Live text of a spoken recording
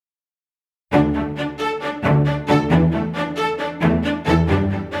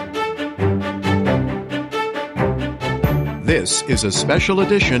This is a special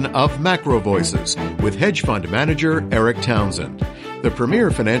edition of Macro Voices with hedge fund manager Eric Townsend, the premier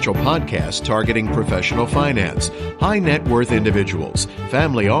financial podcast targeting professional finance, high net worth individuals,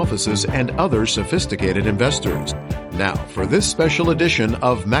 family offices, and other sophisticated investors. Now, for this special edition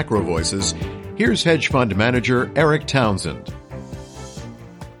of Macro Voices, here's hedge fund manager Eric Townsend.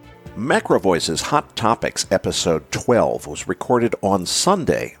 Macro Voices Hot Topics Episode 12 was recorded on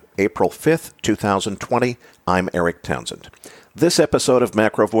Sunday, April 5th, 2020. I'm Eric Townsend. This episode of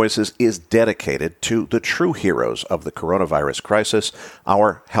Macro Voices is dedicated to the true heroes of the coronavirus crisis,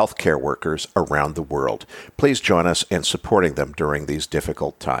 our healthcare workers around the world. Please join us in supporting them during these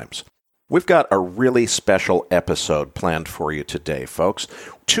difficult times. We've got a really special episode planned for you today, folks.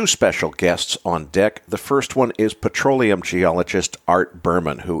 Two special guests on deck. The first one is petroleum geologist Art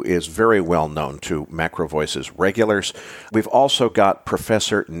Berman, who is very well known to Macro Voices regulars. We've also got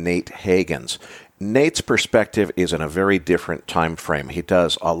Professor Nate Hagens. Nate's perspective is in a very different time frame. He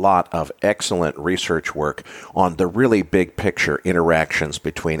does a lot of excellent research work on the really big picture interactions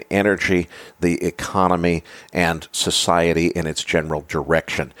between energy, the economy, and society in its general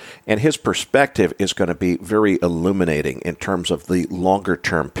direction. And his perspective is going to be very illuminating in terms of the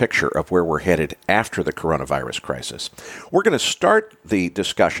longer-term picture of where we're headed after the coronavirus crisis. We're going to start the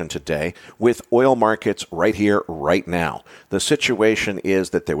discussion today with oil markets right here, right now. The situation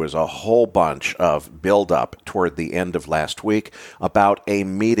is that there was a whole bunch of build-up toward the end of last week about a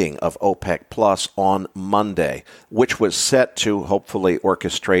meeting of OPEC Plus on Monday, which was set to hopefully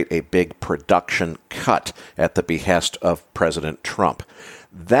orchestrate a big production cut at the behest of President Trump.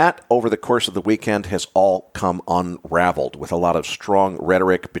 That, over the course of the weekend, has all come unraveled with a lot of strong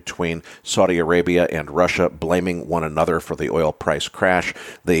rhetoric between Saudi Arabia and Russia blaming one another for the oil price crash.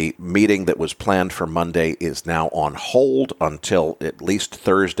 The meeting that was planned for Monday is now on hold until at least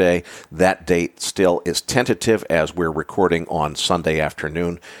Thursday. That date still is tentative as we're recording on Sunday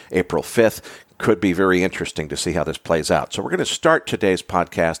afternoon, April 5th. Could be very interesting to see how this plays out. So we're going to start today's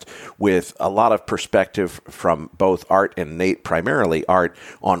podcast with a lot of perspective from both Art and Nate, primarily Art,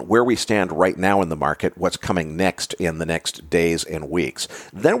 on where we stand right now in the market, what's coming next in the next days and weeks.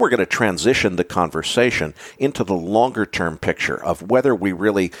 Then we're going to transition the conversation into the longer-term picture of whether we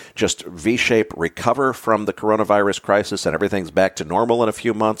really just V-shape recover from the coronavirus crisis and everything's back to normal in a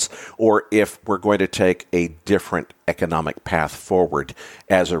few months, or if we're going to take a different economic path forward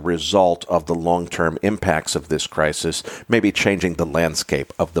as a result of the long-term impacts of this crisis, maybe changing the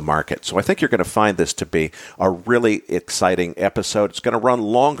landscape of the market. So I think you're going to find this to be a really exciting episode. It's going to run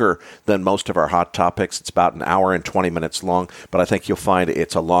longer than most of our hot topics. It's about an hour and 20 minutes long, but I think you'll find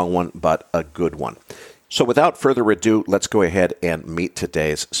it's a long one, but a good one. So without further ado, let's go ahead and meet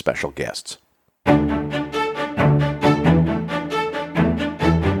today's special guests.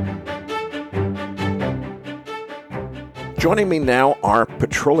 Joining me now are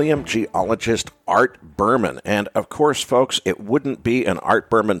petroleum geologist Art Berman. And of course, folks, it wouldn't be an Art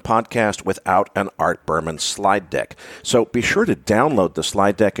Berman podcast without an Art Berman slide deck. So be sure to download the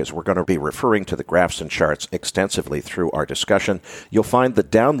slide deck as we're going to be referring to the graphs and charts extensively through our discussion. You'll find the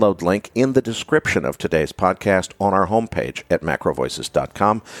download link in the description of today's podcast on our homepage at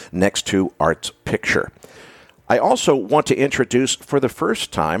macrovoices.com next to Art's picture. I also want to introduce for the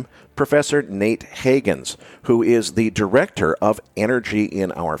first time Professor Nate Hagens, who is the director of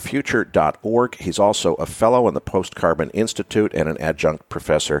EnergyInOurFuture.org. He's also a fellow in the Post-Carbon Institute and an adjunct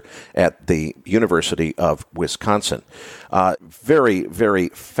professor at the University of Wisconsin. Very, very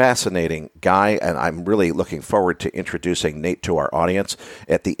fascinating guy, and I'm really looking forward to introducing Nate to our audience.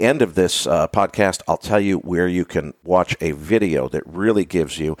 At the end of this podcast, I'll tell you where you can watch a video that really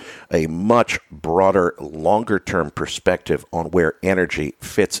gives you a much broader, longer-term perspective on where energy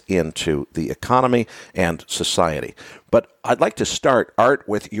fits into the economy and society. But I'd like to start, Art,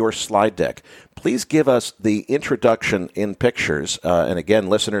 with your slide deck. Please give us the introduction in pictures. And again,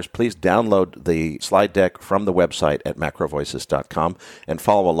 listeners, please download the slide deck from the website at macrovoices.com and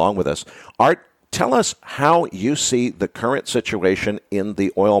follow along with us. Art, tell us how you see the current situation in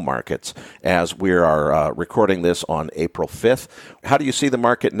the oil markets as we are recording this on April 5th. How do you see the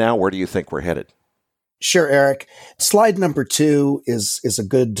market now? Where do you think we're headed? Sure, Eric. Slide number 2 is a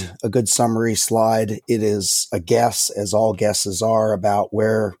good summary slide. It is a guess, as all guesses are, about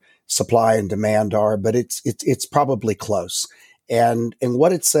where supply and demand are, but it's probably close. And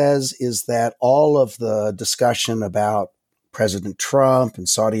what it says is that all of the discussion about President Trump and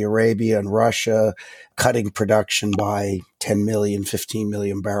Saudi Arabia and Russia cutting production by 10 million, 15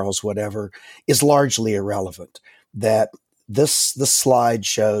 million barrels, whatever, is largely irrelevant. That this slide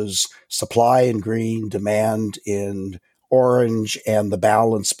shows supply in green, demand in orange, and the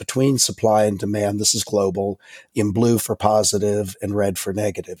balance between supply and demand. This is global, in blue for positive and red for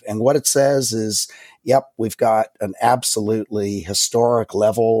negative. And what it says is, yep, we've got an absolutely historic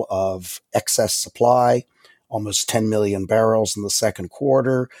level of excess supply, almost 10 million barrels in the second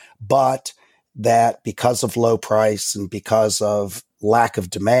quarter, but that because of low price and because of lack of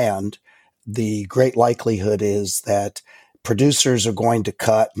demand, the great likelihood is that producers are going to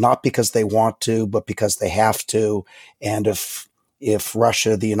cut, not because they want to, but because they have to. And if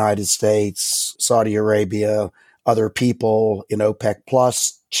Russia, the United States, Saudi Arabia, other people in OPEC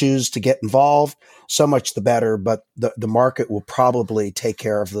Plus choose to get involved, so much the better. But the market will probably take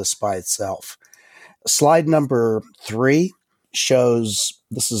care of this by itself. Slide number 3 shows,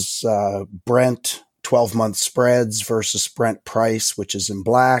 this is Brent 12-month spreads versus Brent price, which is in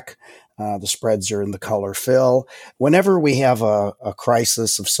black. The spreads are in the color fill. Whenever we have a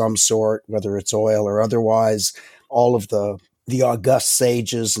crisis of some sort, whether it's oil or otherwise, all of the august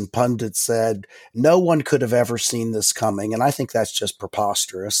sages and pundits said, no one could have ever seen this coming. And I think that's just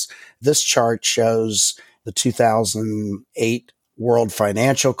preposterous. This chart shows the 2008 world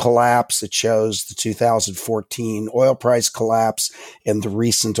financial collapse. It shows the 2014 oil price collapse and the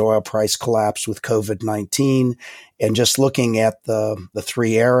recent oil price collapse with COVID-19. And just looking at the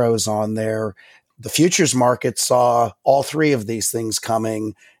 3 arrows on there, the futures market saw all 3 of these things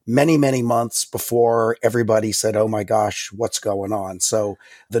coming many, many months before everybody said, oh my gosh, what's going on? So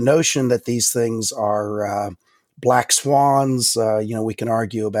the notion that these things are black swans, we can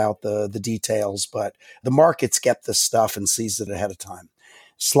argue about the details, but the markets get this stuff and sees it ahead of time.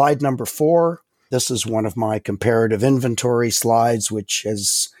 Slide number 4. This is one of my comparative inventory slides, which,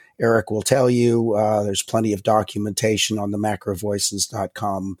 as Eric will tell you, there's plenty of documentation on the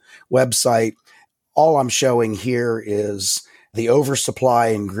macrovoices.com website. All I'm showing here is the oversupply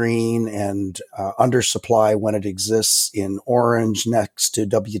in green and undersupply when it exists in orange next to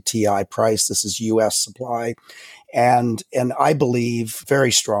WTI price. This is U.S. supply. And I believe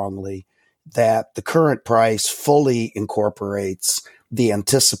very strongly that the current price fully incorporates the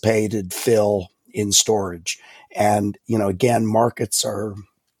anticipated fill in storage. And, again, markets are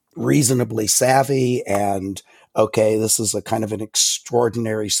reasonably savvy and, okay, this is a kind of an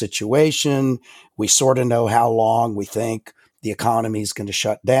extraordinary situation. We sort of know how long we think the economy is going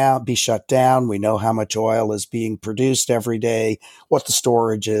to be shut down. We know how much oil is being produced every day, what the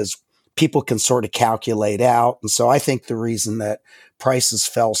storage is. People can sort of calculate out. And so I think the reason that prices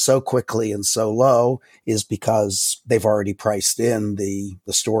fell so quickly and so low is because they've already priced in the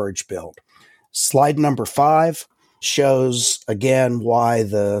storage build. Slide number 5 shows, again, why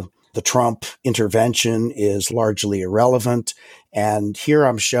the Trump intervention is largely irrelevant. And here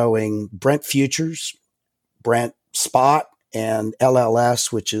I'm showing Brent futures, Brent spot, and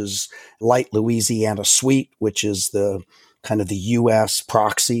LLS, which is light Louisiana sweet, which is the kind of the U.S.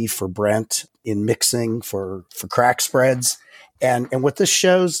 proxy for Brent in mixing for crack spreads. And what this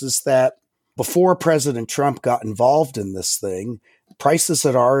shows is that before President Trump got involved in this thing, prices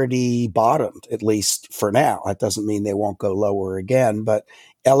had already bottomed, at least for now. That doesn't mean they won't go lower again, but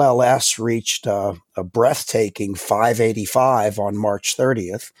LLS reached a breathtaking 585 on March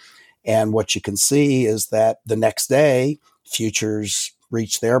 30th. And what you can see is that the next day, futures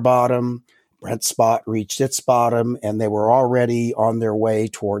reached their bottom, Brent spot reached its bottom, and they were already on their way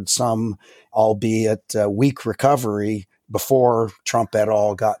towards some, albeit weak recovery before Trump at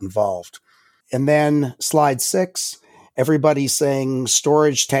all got involved. And then slide 6, everybody's saying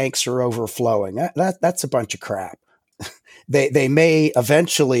storage tanks are overflowing. That's a bunch of crap. They may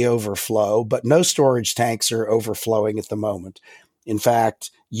eventually overflow, but no storage tanks are overflowing at the moment. In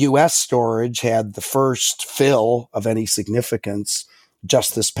fact, U.S. storage had the first fill of any significance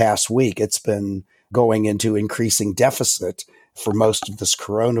just this past week. It's been going into increasing deficit for most of this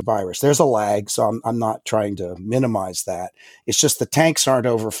coronavirus. There's a lag, so I'm not trying to minimize that. It's just the tanks aren't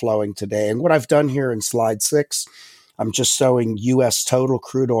overflowing today. And what I've done here in slide 6, I'm just showing U.S. total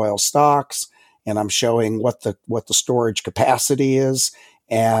crude oil stocks, and I'm showing what the storage capacity is.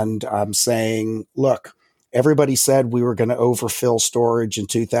 And I'm saying, look, everybody said we were going to overfill storage in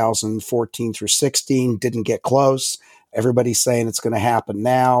 2014 through 16, didn't get close. Everybody's saying it's going to happen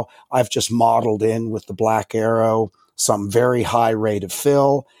now. I've just modeled in with the black arrow some very high rate of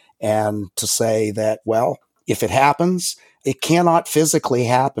fill, and to say that, well, if it happens, it cannot physically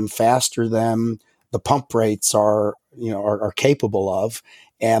happen faster than the pump rates are capable of.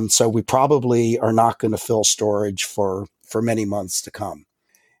 And so we probably are not going to fill storage for many months to come.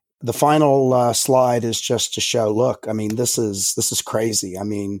 The final slide is just to show, look, I mean, this is crazy. I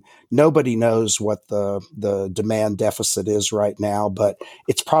mean, nobody knows what the demand deficit is right now, but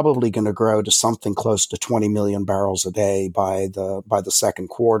it's probably going to grow to something close to 20 million barrels a day by the second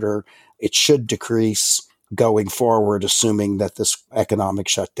quarter. It should decrease going forward, assuming that this economic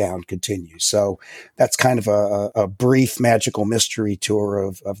shutdown continues. So that's kind of a brief magical mystery tour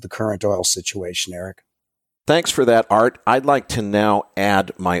of the current oil situation, Eric. Thanks for that, Art. I'd like to now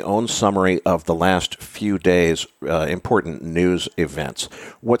add my own summary of the last few days' important news events.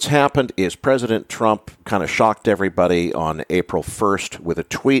 What's happened is President Trump kind of shocked everybody on April 1st with a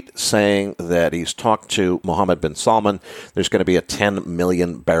tweet saying that he's talked to Mohammed bin Salman. There's going to be a 10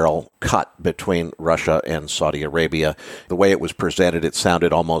 million barrel cut between Russia and Saudi Arabia. The way it was presented, it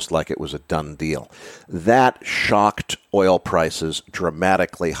sounded almost like it was a done deal. That shocked oil prices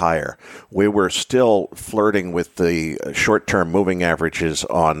dramatically higher. We were still flirting with the short-term moving averages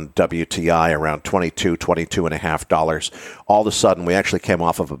on WTI around $22.5. All of a sudden, we actually came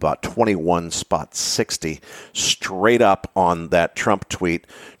off of about 21.60 straight up on that Trump tweet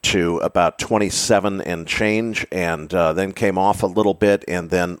to about 27 and change, and then came off a little bit, and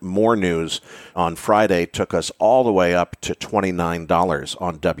then more news on Friday took us all the way up to $29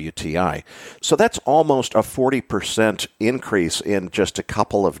 on WTI. So that's almost a 40% increase in just a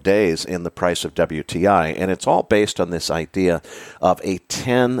couple of days in the price of WTI, and it's all based on this idea of a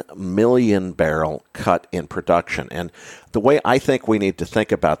 10 million barrel cut in production. And the way I think we need to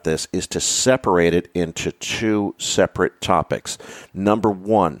think about this is to separate it into two separate topics. Number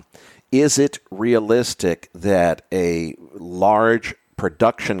one, is it realistic that a large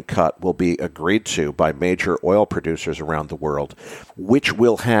production cut will be agreed to by major oil producers around the world, which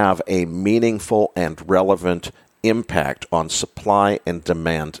will have a meaningful and relevant impact on supply and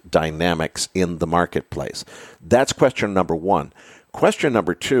demand dynamics in the marketplace? That's question number one. Question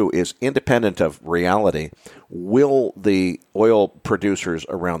number two is independent of reality. Will the oil producers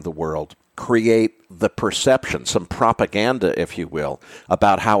around the world create the perception, some propaganda, if you will,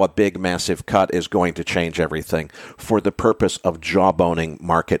 about how a big, massive cut is going to change everything for the purpose of jawboning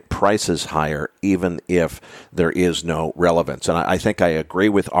market prices higher, even if there is no relevance? And I think I agree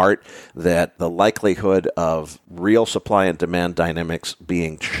with Art that the likelihood of real supply and demand dynamics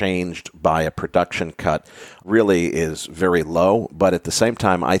being changed by a production cut really is very low. But at the same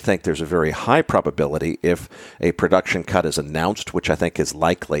time, I think there's a very high probability, if a production cut is announced, which I think is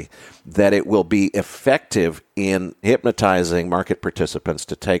likely, that it will be effective in hypnotizing market participants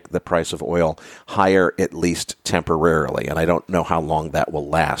to take the price of oil higher, at least temporarily. And I don't know how long that will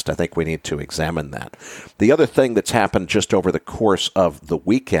last. I think we need to examine that. The other thing that's happened just over the course of the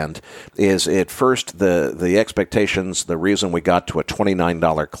weekend is, at first, the expectations, the reason we got to a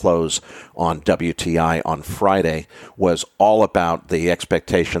 $29 close on WTI on Friday was all about the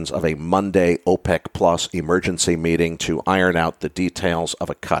expectations of a Monday OPEC Plus emergency meeting to iron out the details of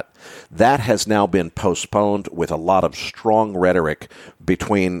a cut. That has now been postponed, with a lot of strong rhetoric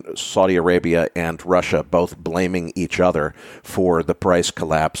between Saudi Arabia and Russia, both blaming each other for the price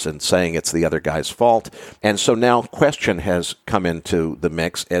collapse and saying it's the other guy's fault. And so now question has come into the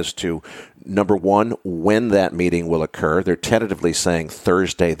mix as to, number one, when that meeting will occur. They're tentatively saying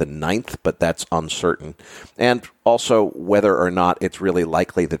Thursday the 9th, but that's uncertain. And also whether or not it's really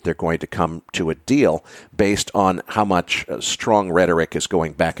likely that they're going to come to a deal based on how much strong rhetoric is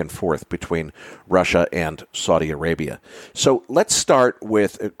going back and forth between Russia and Saudi Arabia. So let's start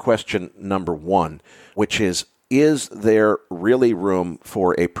with question number one, which is there really room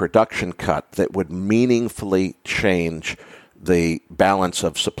for a production cut that would meaningfully change the balance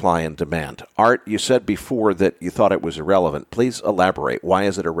of supply and demand? Art, you said before that you thought it was irrelevant. Please elaborate. Why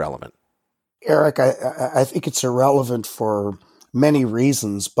is it irrelevant? Eric, I think it's irrelevant for many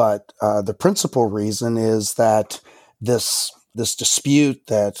reasons, but the principal reason is that this dispute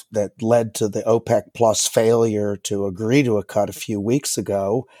that led to the OPEC Plus failure to agree to a cut a few weeks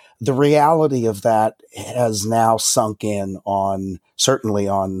ago, the reality of that has now sunk in certainly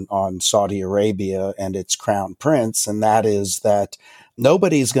on Saudi Arabia and its crown prince, and that is that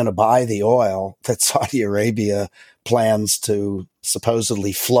nobody's going to buy the oil that Saudi Arabia plans to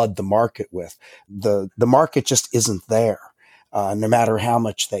supposedly flood the market with. The market just isn't there, no matter how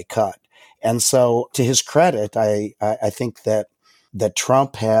much they cut. And so, to his credit, I think that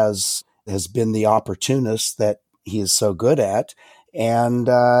Trump has been the opportunist that he is so good at, and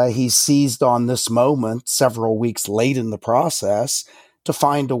he seized on this moment several weeks late in the process to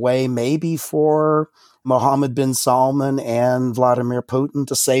find a way, maybe for Mohammed bin Salman and Vladimir Putin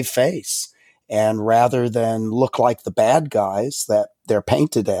to save face. And rather than look like the bad guys that they're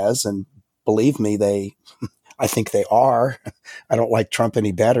painted as, and believe me, I think they are. I don't like Trump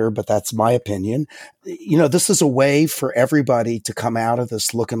any better, but that's my opinion. This is a way for everybody to come out of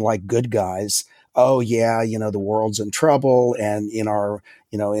this looking like good guys. Oh yeah, the world's in trouble, and in our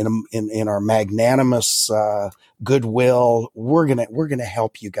magnanimous goodwill, we're gonna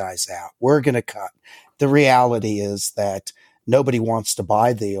help you guys out. We're gonna cut. The reality is that nobody wants to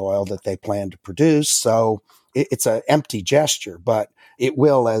buy the oil that they plan to produce, so it's an empty gesture. But it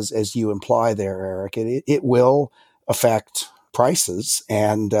will, as you imply there, Eric, it will affect prices,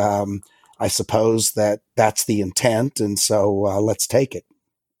 and I suppose that's the intent, and so let's take it.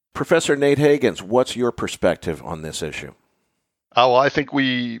 Professor Nate Hagans, what's your perspective on this issue? Well, I think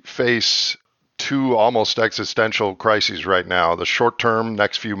we face two almost existential crises right now: the short term,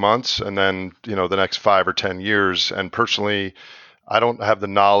 next few months, and then the next 5 or 10 years. And personally, I don't have the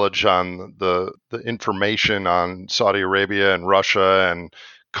knowledge on the information on Saudi Arabia and Russia and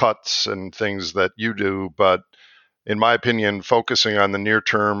cuts and things that you do. But in my opinion, focusing on the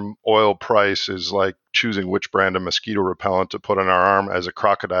near-term oil price is like choosing which brand of mosquito repellent to put on our arm as a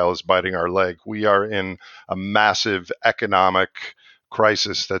crocodile is biting our leg. We are in a massive economic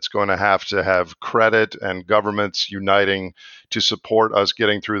crisis that's going to have credit and governments uniting to support us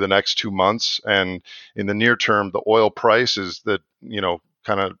getting through the next 2 months. And in the near term, the oil price is the,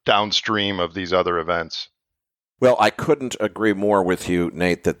 kind of downstream of these other events. Well, I couldn't agree more with you,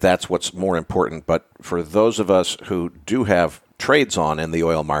 Nate, that's what's more important. But for those of us who do have trades on in the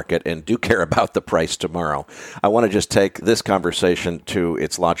oil market and do care about the price tomorrow, I want to just take this conversation to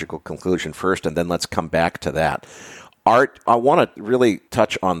its logical conclusion first, and then let's come back to that. Art, I want to really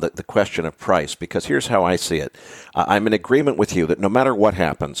touch on the question of price, because here's how I see it. I'm in agreement with you that no matter what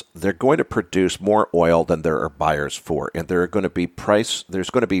happens, they're going to produce more oil than there are buyers for, and there's going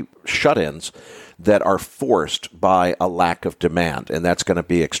to be shut-ins that are forced by a lack of demand, and that's going to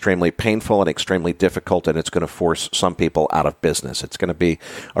be extremely painful and extremely difficult, and it's going to force some people out of business. It's going to be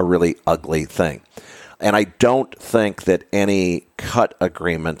a really ugly thing. And I don't think that any cut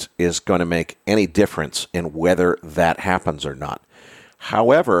agreement is going to make any difference in whether that happens or not.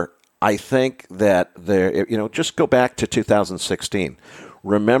 However, I think that just go back to 2016.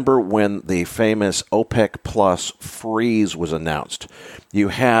 Remember when the famous OPEC Plus freeze was announced? You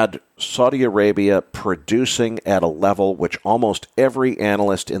had Saudi Arabia producing at a level which almost every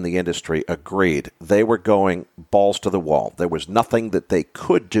analyst in the industry agreed they were going balls to the wall. There was nothing that they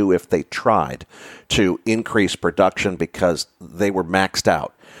could do if they tried to increase production because they were maxed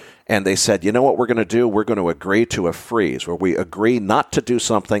out. And they said, you know what we're going to do? We're going to agree to a freeze where we agree not to do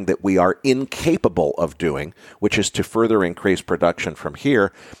something that we are incapable of doing, which is to further increase production from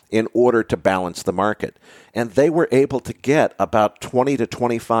here in order to balance the market. And they were able to get about $20 to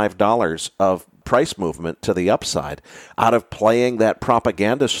 $25 of price movement to the upside out of playing that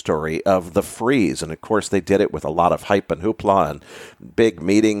propaganda story of the freeze. And of course, they did it with a lot of hype and hoopla and big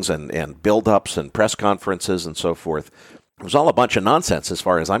meetings and build-ups and press conferences and so forth. It was all a bunch of nonsense as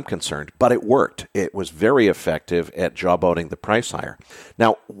far as I'm concerned, but it worked. It was very effective at jawboning the price higher.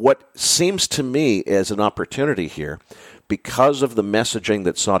 Now, what seems to me is an opportunity here, because of the messaging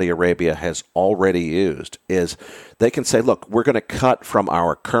that Saudi Arabia has already used, is they can say, look, we're going to cut from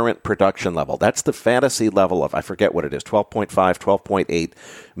our current production level. That's the fantasy level of, I forget what it is, 12.5, 12.8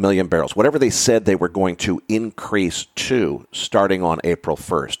 million barrels, whatever they said they were going to increase to starting on April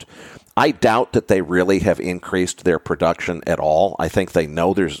 1st. I doubt that they really have increased their production at all. I think they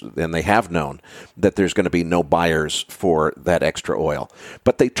know and they have known that there's going to be no buyers for that extra oil.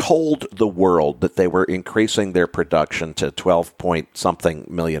 But they told the world that they were increasing their production to 12-point-something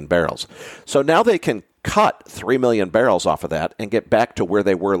million barrels. So now they can cut 3 million barrels off of that and get back to where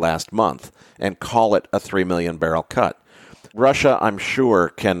they were last month and call it a 3 million barrel cut. Russia, I'm sure,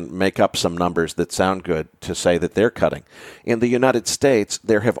 can make up some numbers that sound good to say that they're cutting. In the United States,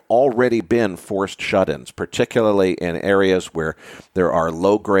 there have already been forced shut-ins, particularly in areas where there are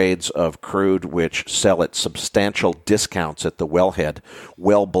low grades of crude which sell at substantial discounts at the wellhead,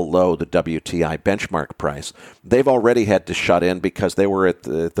 well below the WTI benchmark price. They've already had to shut in because they were at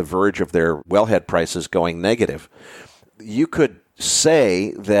the verge of their wellhead prices going negative. You could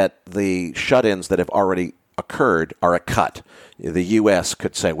say that the shut-ins that have already occurred are a cut. The U.S.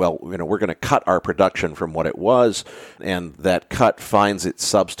 could say, well, we're going to cut our production from what it was, and that cut finds its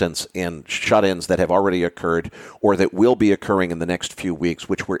substance in shut-ins that have already occurred or that will be occurring in the next few weeks,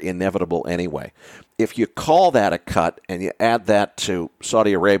 which were inevitable anyway. If you call that a cut and you add that to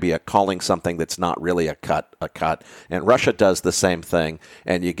Saudi Arabia calling something that's not really a cut, and Russia does the same thing,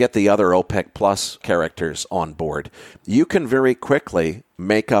 and you get the other OPEC Plus characters on board, you can very quickly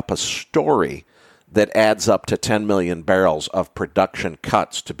make up a story that adds up to 10 million barrels of production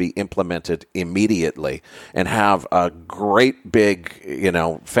cuts to be implemented immediately, and have a great big,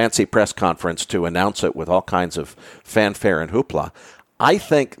 fancy press conference to announce it with all kinds of fanfare and hoopla, I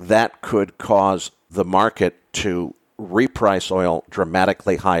think that could cause the market to reprice oil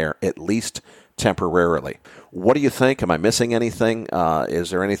dramatically higher, at least temporarily. What do you think? Am I missing anything? Is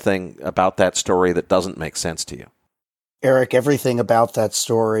there anything about that story that doesn't make sense to you? Eric, everything about that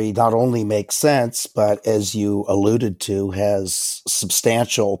story not only makes sense, but as you alluded to, has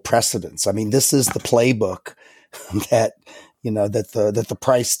substantial precedence. I mean, this is the playbook that the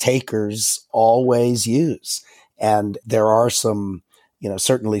price takers always use. And there are some,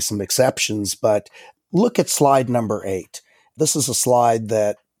 certainly some exceptions, but look at slide number 8. This is a slide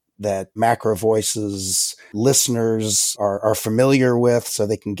that Macro Voices listeners are familiar with, so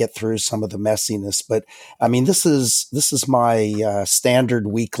they can get through some of the messiness. But I mean, this is my standard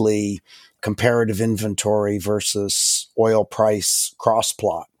weekly comparative inventory versus oil price cross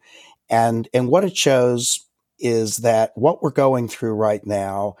plot, and what it shows is that what we're going through right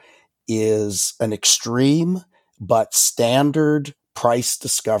now is an extreme but standard price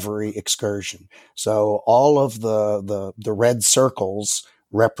discovery excursion. So all of the red circles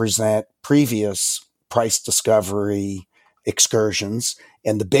represent previous price discovery excursions.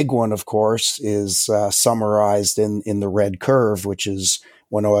 And the big one, of course, is summarized in the red curve, which is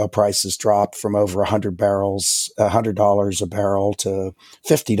when oil prices dropped from over $100 a barrel to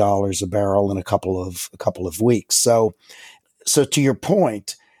 $50 a barrel in a couple of weeks. So to your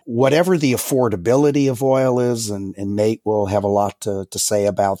point, whatever the affordability of oil is, and Nate will have a lot to say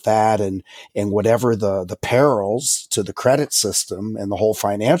about that, and whatever the perils to the credit system and the whole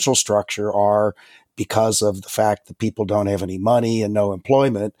financial structure are because of the fact that people don't have any money and no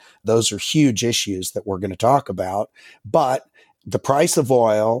employment, those are huge issues that we're going to talk about. But the price of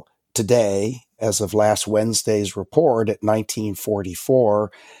oil today, as of last Wednesday's report at $19.44,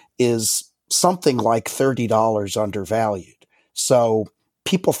 is something like $30 undervalued. So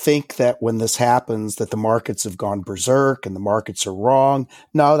people think that when this happens that the markets have gone berserk and the markets are wrong.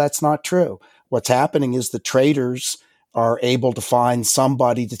 No, that's not true. What's happening is the traders are able to find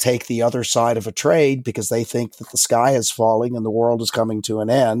somebody to take the other side of a trade because they think that the sky is falling and the world is coming to an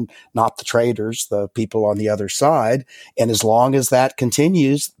end, not the traders, the people on the other side. And as long as that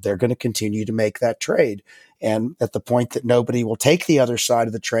continues, they're going to continue to make that trade. And at the point that nobody will take the other side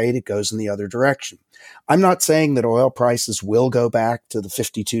of the trade, it goes in the other direction. I'm not saying that oil prices will go back to the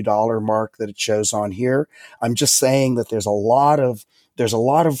 $52 mark that it shows on here. I'm just saying that there's a lot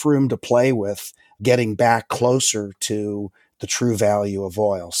of room to play with getting back closer to the true value of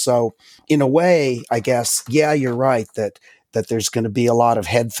oil. So in a way, I guess, yeah, you're right that there's going to be a lot of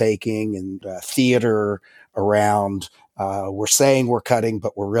head faking and theater around. We're saying we're cutting,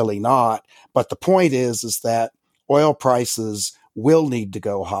 but we're really not. But the point is that oil prices will need to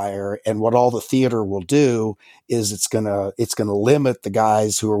go higher, and what all the theater will do is it's gonna limit the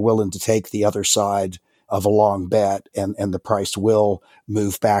guys who are willing to take the other side of a long bet, and the price will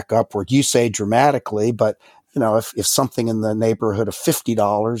move back upward. You say dramatically, but if something in the neighborhood of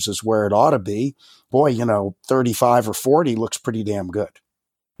 $50 is where it ought to be, boy, 35 or 40 looks pretty damn good.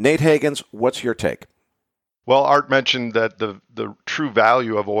 Nate Hagens, what's your take? Well, Art mentioned that the true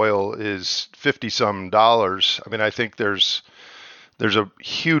value of oil is $50-some. I mean, I think there's a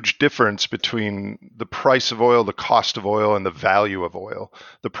huge difference between the price of oil, the cost of oil, and the value of oil.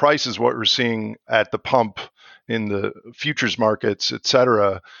 The price is what we're seeing at the pump in the futures markets, et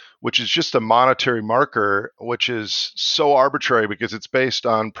cetera, which is just a monetary marker, which is so arbitrary because it's based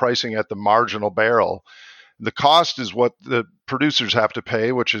on pricing at the marginal barrel. The cost is what the producers have to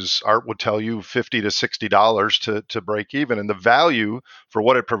pay, which is, Art would tell you, $50 to $60 to break even. And the value for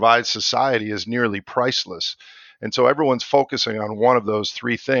what it provides society is nearly priceless. And so everyone's focusing on one of those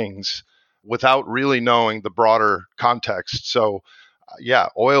three things without really knowing the broader context. So, yeah,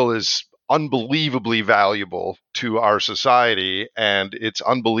 oil is unbelievably valuable to our society, and it's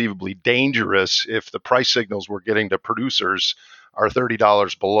unbelievably dangerous if the price signals we're getting to producers are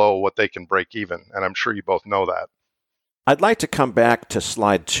 $30 below what they can break even. And I'm sure you both know that. I'd like to come back to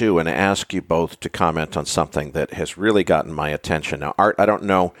slide 2 and ask you both to comment on something that has really gotten my attention. Now, Art, I don't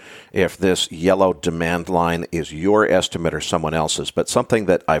know if this yellow demand line is your estimate or someone else's, but something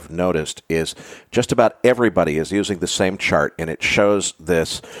that I've noticed is just about everybody is using the same chart, and it shows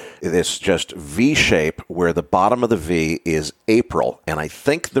this just V shape where the bottom of the V is April. And I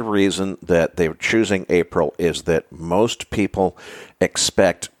think the reason that they're choosing April is that most people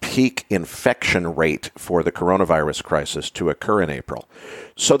expect peak infection rate for the coronavirus crisis to occur in April.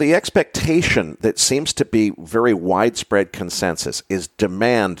 So the expectation that seems to be very widespread consensus is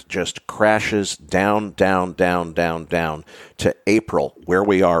demand just crashes down to April, where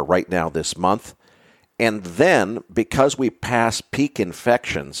we are right now this month. And then, because we pass peak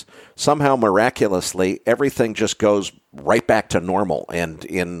infections, somehow miraculously, everything just goes right back to normal. And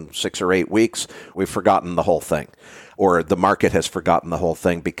in 6 or 8 weeks, we've forgotten the whole thing. Or the market has forgotten the whole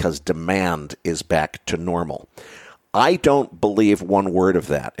thing because demand is back to normal. I don't believe one word of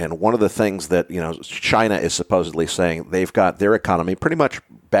that. And one of the things that, China is supposedly saying, they've got their economy pretty much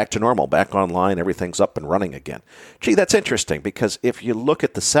back to normal, back online, everything's up and running again. Gee, that's interesting, because if you look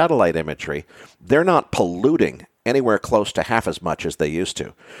at the satellite imagery, they're not polluting anywhere close to half as much as they used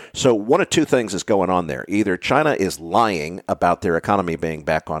to. So one of two things is going on there. Either China is lying about their economy being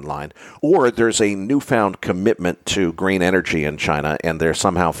back online, or there's a newfound commitment to green energy in China, and they're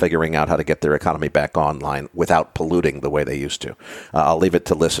somehow figuring out how to get their economy back online without polluting the way they used to. I'll leave it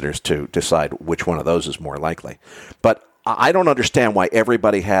to listeners to decide which one of those is more likely. But I don't understand why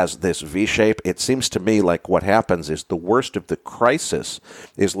everybody has this V-shape. It seems to me like what happens is the worst of the crisis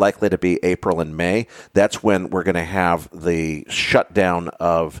is likely to be April and May. That's when we're going to have the shutdown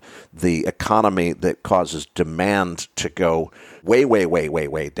of the economy that causes demand to go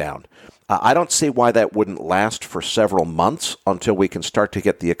way down. I don't see why that wouldn't last for several months until we can start to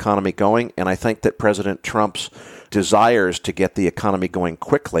get the economy going. And I think that President Trump's desires to get the economy going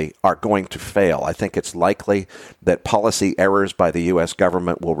quickly are going to fail. I think it's likely that policy errors by the U.S.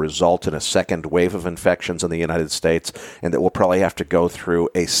 government will result in a second wave of infections in the United States, and that we'll probably have to go through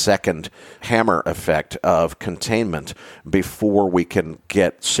a second hammer effect of containment before we can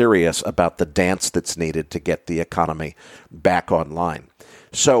get serious about the dance that's needed to get the economy back online.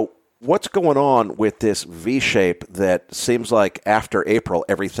 So what's going on with this V-shape that seems like after April,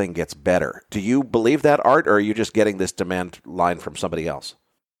 everything gets better? Do you believe that, Art, or are you just getting this demand line from somebody else?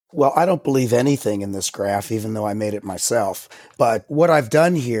 Well, I don't believe anything in this graph, even though I made it myself. But what I've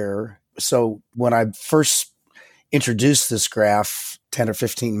done here, so when I first introduced this graph 10 or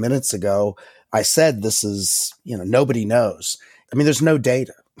 15 minutes ago, I said this is, nobody knows. I mean, there's no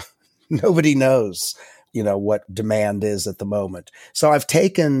data. Nobody knows, what demand is at the moment. So I've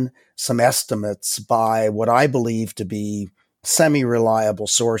taken some estimates by what I believe to be semi-reliable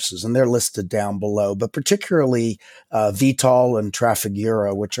sources, and they're listed down below, but particularly Vitol and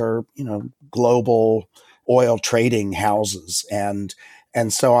Trafigura, which are, global oil trading houses. And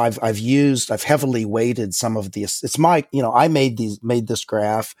so I've heavily weighted some of these. It's my, I made this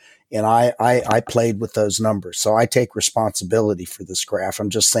graph, and I played with those numbers. So I take responsibility for this graph.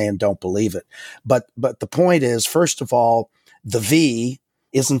 I'm just saying, don't believe it. But the point is, first of all, the V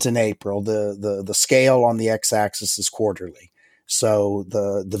isn't in April. The scale on the x-axis is quarterly. So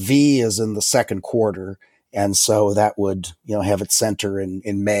the V is in the second quarter. And so that would, have its center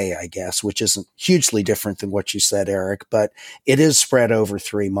in May, I guess, which isn't hugely different than what you said, Eric, but it is spread over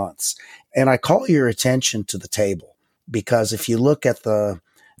 3 months. And I call your attention to the table, because if you look at the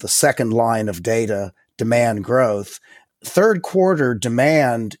second line of data, demand growth, third quarter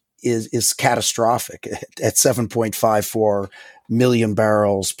demand is catastrophic at 7.54 million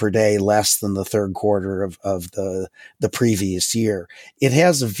barrels per day, less than the third quarter of the previous year. It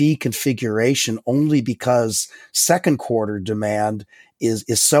has a V configuration only because second quarter demand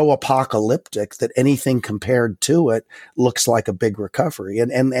is so apocalyptic that anything compared to it looks like a big recovery.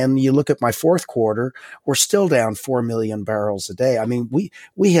 And you look at my fourth quarter, we're still down 4 million barrels a day. I mean,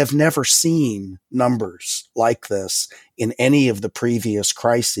 we have never seen numbers like this in any of the previous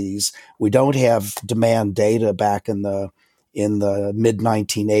crises. We don't have demand data back in the mid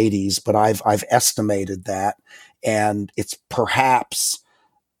 1980s, but I've estimated that, and it's perhaps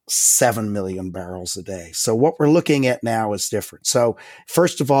 7 million barrels a day. So what we're looking at now is different. So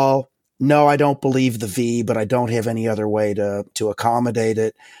first of all, no, I don't believe the V, but I don't have any other way to accommodate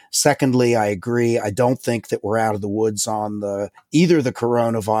it. Secondly, I agree. I don't think that we're out of the woods on either the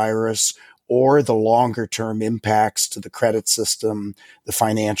coronavirus or the longer term impacts to the credit system, the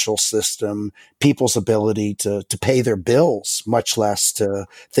financial system, people's ability to pay their bills, much less to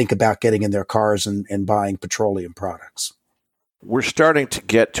think about getting in their cars and buying petroleum products. We're starting to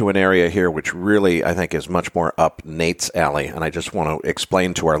get to an area here which really, I think, is much more up Nate's alley, and I just want to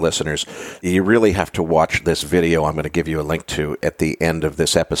explain to our listeners, you really have to watch this video I'm going to give you a link to at the end of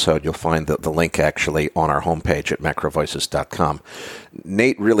this episode. You'll find the link actually on our homepage at macrovoices.com.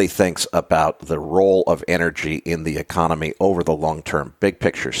 Nate really thinks about the role of energy in the economy over the long term, big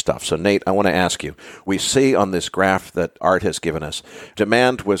picture stuff. So, Nate, I want to ask you, we see on this graph that Art has given us,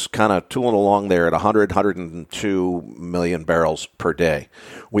 demand was kind of tooling along there at 102 million barrels barrels per day.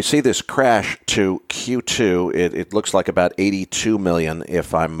 We see this crash to Q2. It looks like about 82 million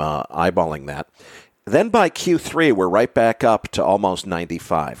if I'm eyeballing that. Then by Q3, we're right back up to almost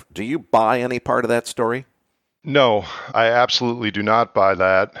 95. Do you buy any part of that story? No, I absolutely do not buy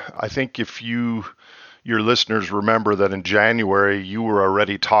that. I think if your listeners remember that in January, you were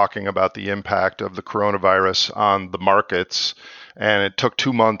already talking about the impact of the coronavirus on the markets, and it took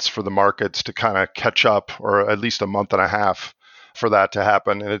 2 months for the markets to kind of catch up, or at least a month and a half for that to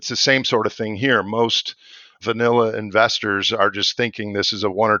happen. And it's the same sort of thing here. Most vanilla investors are just thinking this is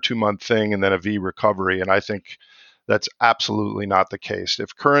a 1 or 2 month thing and then a V recovery. And I think that's absolutely not the case.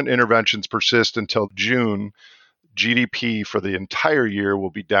 If current interventions persist until June, GDP for the entire year will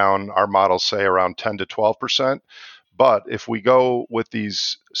be down, our models say, around 10 to 12%. But if we go with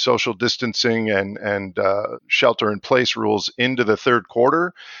these social distancing and shelter in place rules into the third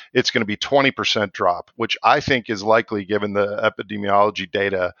quarter, it's going to be 20% drop, which I think is likely given the epidemiology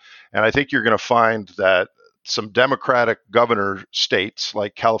data. And I think you're going to find that some Democratic governor states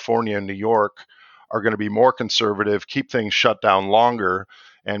like California and New York are going to be more conservative, keep things shut down longer.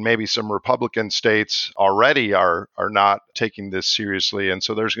 And maybe some Republican states already are not taking this seriously. And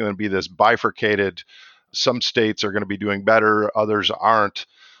so there's going to be this bifurcated, some states are going to be doing better, others aren't.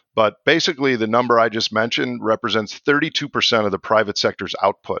 But basically, the number I just mentioned represents 32% of the private sector's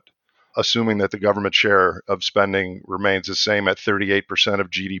output, assuming that the government share of spending remains the same at 38%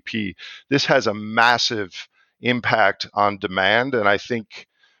 of GDP. This has a massive impact on demand. And I think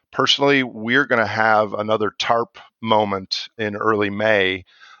personally, we're going to have another TARP moment in early May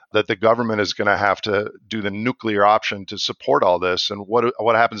that the government is going to have to do the nuclear option to support all this. And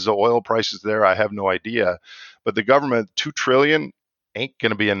what happens to oil prices there, I have no idea. But the government, $2 trillion ain't going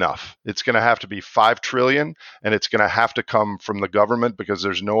to be enough. It's going to have to be $5 trillion, and it's going to have to come from the government because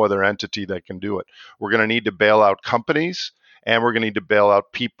there's no other entity that can do it. We're going to need to bail out companies, and we're going to need to bail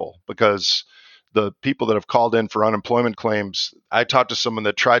out people because the people that have called in for unemployment claims, I talked to someone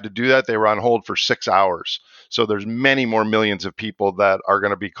that tried to do that. They were on hold for 6 hours. So there's many more millions of people that are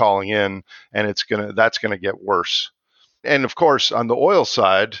going to be calling in, and that's going to get worse. And of course, on the oil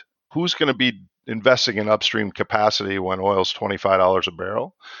side, who's going to be investing in upstream capacity when oil's $25 a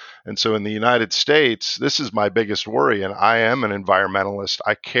barrel? And so in the United States, this is my biggest worry. And I am an environmentalist.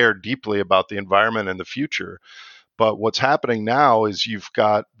 I care deeply about the environment and the future. But what's happening now is you've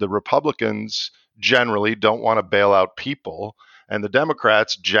got the Republicans generally don't want to bail out people, and the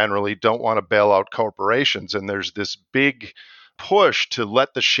Democrats generally don't want to bail out corporations. And there's this big push to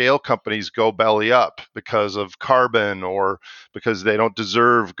let the shale companies go belly up because of carbon or because they don't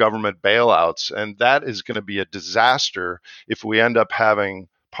deserve government bailouts. And that is going to be a disaster if we end up having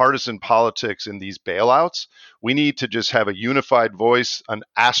partisan politics in these bailouts. We need to just have a unified voice. An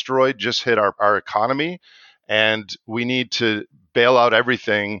asteroid just hit our economy, and we need to bail out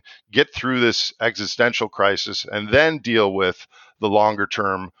everything, get through this existential crisis, and then deal with the longer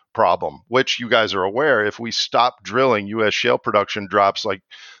term problem, which you guys are aware, if we stop drilling, U.S. shale production drops like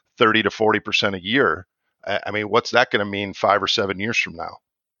 30 to 40% a year. I mean, what's that going to mean 5 or 7 years from now?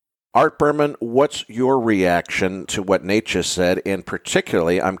 Art Berman, what's your reaction to what Nate just said? And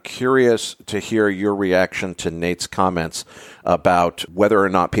particularly, I'm curious to hear your reaction to Nate's comments about whether or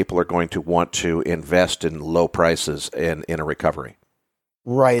not people are going to want to invest in low prices in a recovery.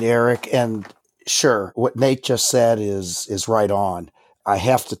 Right, Eric. And sure, what Nate just said is right on. I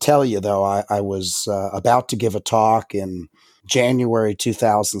have to tell you, though, I was about to give a talk in January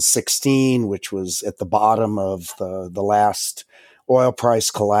 2016, which was at the bottom of the last oil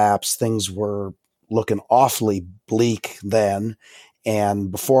price collapse. Things were looking awfully bleak then.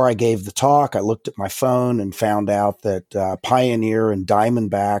 And before I gave the talk, I looked at my phone and found out that Pioneer and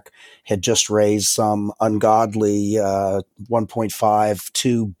Diamondback had just raised some ungodly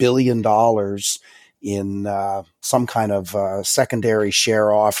 $1.52 billion in some kind of secondary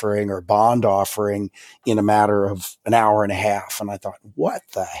share offering or bond offering in a matter of an hour and a half. And I thought, what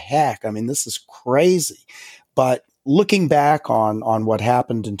the heck? I mean, this is crazy. But looking back on what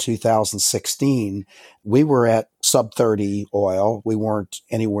happened in 2016, we were at sub 30 oil. We weren't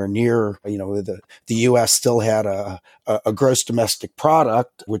anywhere near, the U.S. still had a gross domestic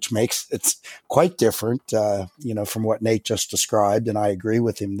product, which makes it quite different, from what Nate just described. And I agree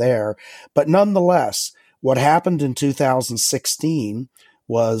with him there. But nonetheless, what happened in 2016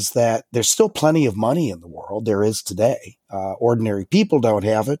 was that there's still plenty of money in the world. There is today. Ordinary people don't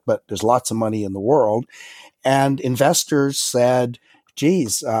have it, but there's lots of money in the world. And investors said,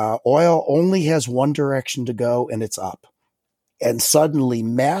 geez, oil only has one direction to go, and it's up. And suddenly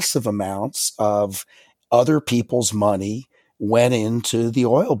massive amounts of other people's money went into the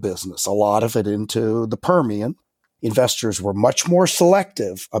oil business, a lot of it into the Permian. investors were much more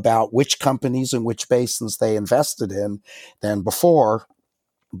selective about which companies and which basins they invested in than before.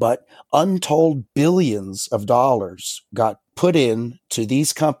 But untold billions of dollars got put into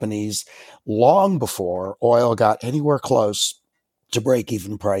these companies long before oil got anywhere close to break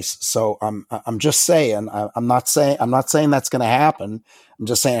even price. So I'm just saying, I'm not saying that's going to happen. I'm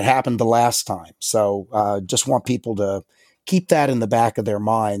just saying it happened the last time. So just want people to keep that in the back of their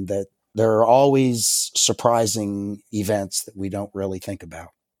mind, that there are always surprising events that we don't really think about.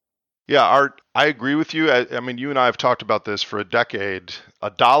 Yeah, Art, I agree with you. I mean, you and I have talked about this for a decade.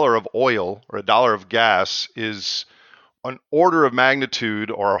 $1 of oil or $1 of gas is an order of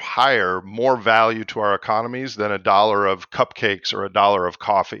magnitude or higher more value to our economies than $1 of cupcakes or $1 of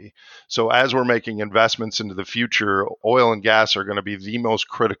coffee. So as we're making investments into the future, oil and gas are going to be the most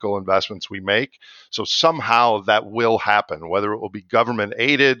critical investments we make. So somehow that will happen, whether it will be government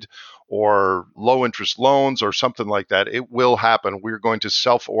aided or low interest loans or something like that. It will happen. We're going to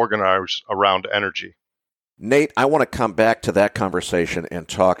self-organize around energy. Nate, I want to come back to that conversation and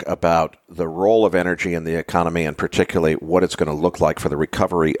talk about the role of energy in the economy and particularly what it's going to look like for the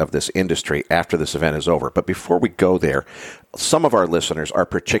recovery of this industry after this event is over. But before we go there, some of our listeners are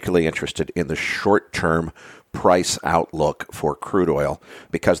particularly interested in the short-term price outlook for crude oil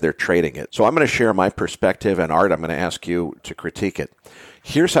because they're trading it. So I'm going to share my perspective, and Art, I'm going to ask you to critique it.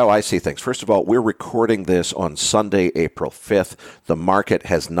 Here's how I see things. First of all, we're recording this on Sunday, April 5th. The market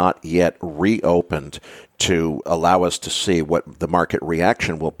has not yet reopened to allow us to see what the market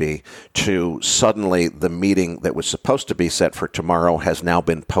reaction will be to suddenly the meeting that was supposed to be set for tomorrow has now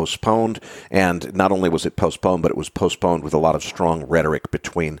been postponed. And not only was it postponed, but it was postponed with a lot of strong rhetoric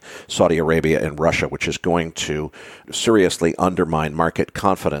between Saudi Arabia and Russia, which is going to seriously undermine market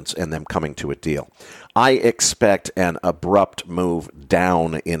confidence in them coming to a deal. I expect an abrupt move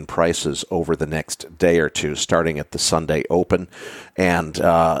down in prices over the next day or two, starting at the Sunday open. And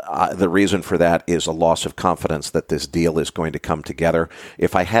the reason for that is a loss of confidence that this deal is going to come together.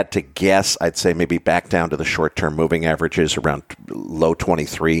 If I had to guess, I'd say maybe back down to the short-term moving averages, around low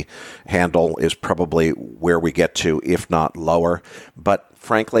 23 handle is probably where we get to, if not lower. But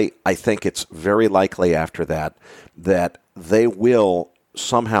frankly, I think it's very likely after that they will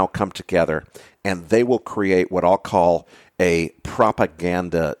somehow come together and they will create what I'll call a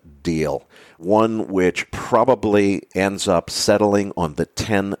propaganda deal, one which probably ends up settling on the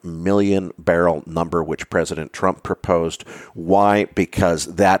 10 million barrel number which President Trump proposed. Why? Because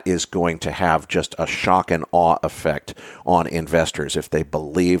that is going to have just a shock and awe effect on investors if they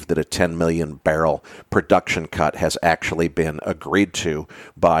believe that a 10 million barrel production cut has actually been agreed to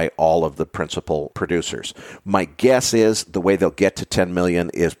by all of the principal producers. My guess is the way they'll get to 10 million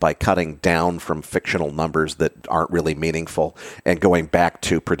is by cutting down from fictional numbers that aren't really meaningful and going back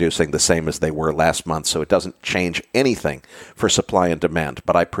to producing the same as they were last month, so it doesn't change anything for supply and demand.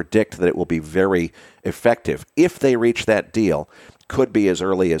 But I predict that it will be very effective. If they reach that deal, could be as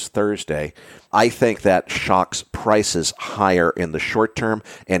early as Thursday. I think that shocks prices higher in the short term,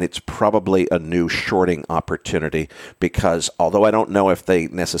 and it's probably a new shorting opportunity because although I don't know if they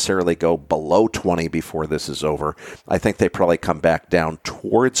necessarily go below 20 before this is over, I think they probably come back down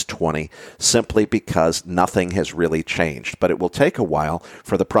towards 20 simply because nothing has really changed. But it will take a while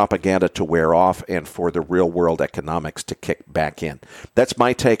for the propaganda to wear off and for the real-world economics to kick back in. That's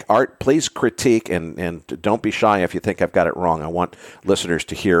my take. Art, please critique, and don't be shy if you think I've got it wrong. I want listeners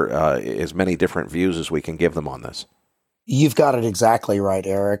to hear as many different views as we can give them on this. You've got it exactly right,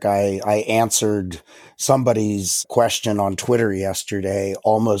 Eric. I answered somebody's question on Twitter yesterday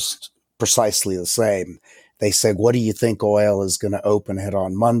almost precisely the same. They said, what do you think oil is going to open at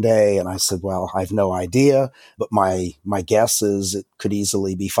on Monday? And I said, well, I have no idea, but my guess is it could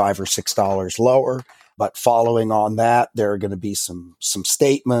easily be $5 or $6 lower. But following on that, there are going to be some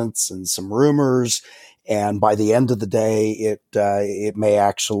statements and some rumors. And by the end of the day, it may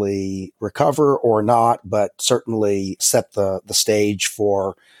actually recover or not, but certainly set the stage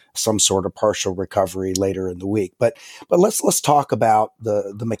for some sort of partial recovery later in the week. But let's talk about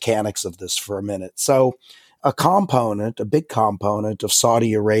the mechanics of this for a minute. So a big component of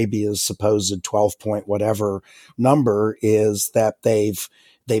Saudi Arabia's supposed 12 point whatever number is that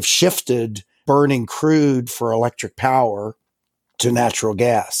they've shifted burning crude for electric power to natural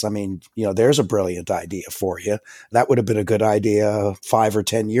gas. I mean, there's a brilliant idea for you. That would have been a good idea 5 or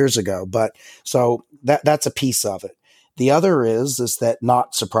 10 years ago. But so that's a piece of it. The other is that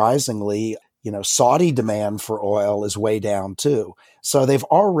not surprisingly, Saudi demand for oil is way down too. So they've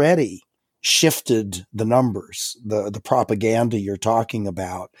already shifted the numbers, the propaganda you're talking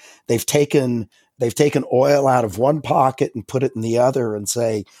about. They've taken They've taken oil out of one pocket and put it in the other and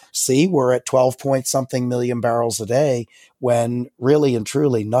say, see, we're at 12 point something million barrels a day, when really and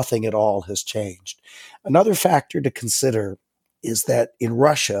truly nothing at all has changed. Another factor to consider is that in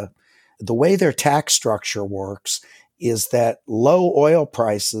Russia, the way their tax structure works is that low oil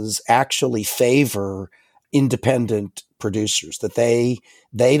prices actually favor independent producers, that they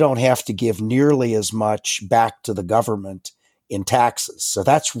don't have to give nearly as much back to the government in taxes. So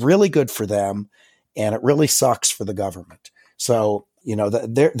that's really good for them, and it really sucks for the government. So,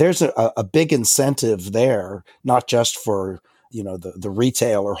 there's a big incentive there, not just for, the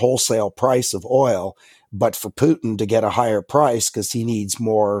retail or wholesale price of oil, but for Putin to get a higher price because he needs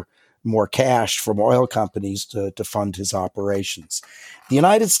more cash from oil companies to fund his operations. The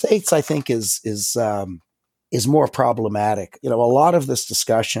United States, I think, is more problematic. A lot of this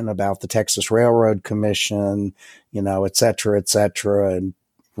discussion about the Texas Railroad Commission, et cetera, and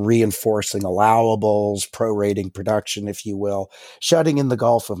reinforcing allowables, prorating production, if you will, shutting in the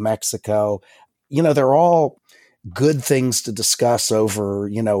Gulf of Mexico. They're all good things to discuss over,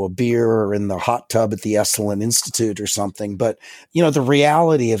 a beer or in the hot tub at the Esalen Institute or something. But, the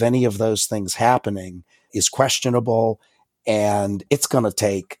reality of any of those things happening is questionable, and it's going to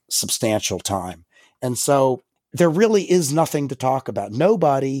take substantial time. And so there really is nothing to talk about.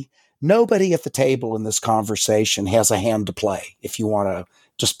 Nobody at the table in this conversation has a hand to play, if you want to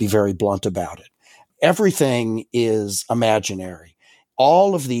just be very blunt about it. Everything is imaginary.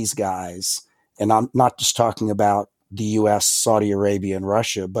 All of these guys, and I'm not just talking about the US, Saudi Arabia, and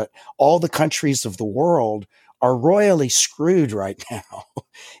Russia, but all the countries of the world are royally screwed right now.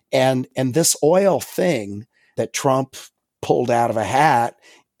 And this oil thing that Trump pulled out of a hat,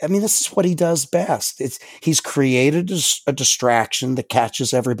 this is what he does best. He's created a distraction that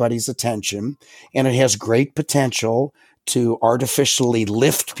catches everybody's attention, and it has great potential to artificially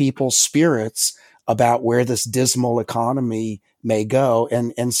lift people's spirits about where this dismal economy may go.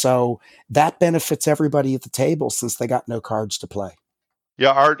 And so that benefits everybody at the table since they got no cards to play.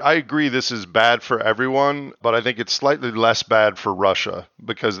 Yeah, Art, I agree this is bad for everyone, but I think it's slightly less bad for Russia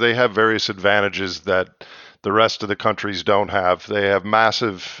because they have various advantages that the rest of the countries don't have. They have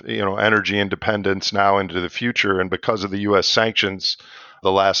massive, energy independence now into the future. And because of the U.S. sanctions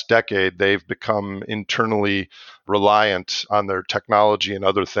the last decade, they've become internally reliant on their technology and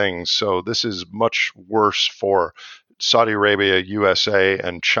other things. So this is much worse for Saudi Arabia, USA,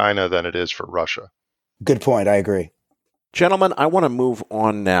 and China than it is for Russia. Good point. I agree. Gentlemen, I want to move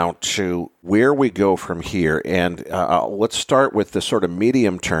on now to where we go from here. And let's start with the sort of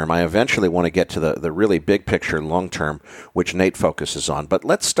medium term. I eventually want to get to the really big picture, long term, which Nate focuses on. But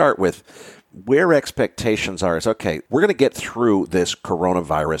let's start with where expectations are. Is, okay, we're going to get through this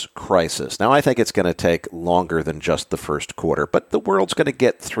coronavirus crisis. Now, I think it's going to take longer than just the first quarter, but the world's going to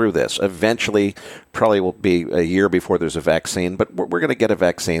get through this. Eventually, probably will be a year before there's a vaccine, but we're going to get a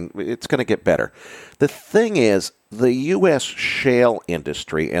vaccine. It's going to get better. The thing is, the U.S. shale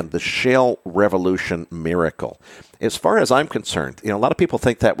industry and the shale revolution miracle, as far as I'm concerned, a lot of people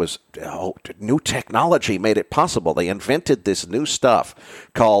think that was new technology made it possible. They invented this new stuff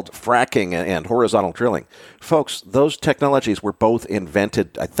called fracking and horizontal drilling. Folks, those technologies were both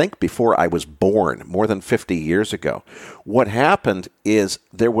invented, I think, before I was born, more than 50 years ago. What happened is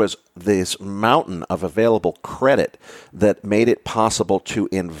there was this mountain of available credit that made it possible to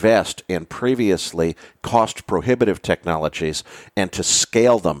invest in previously cost-prohibitive technologies and to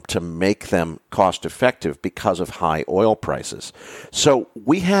scale them to make them cost-effective because of high oil prices. So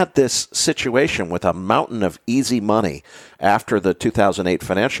we had this situation with a mountain of easy money after the 2008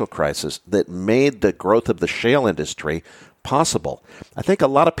 financial crisis that made the growth of the shale industry possible. I think a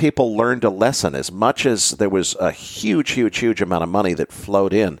lot of people learned a lesson. As much as there was a huge amount of money that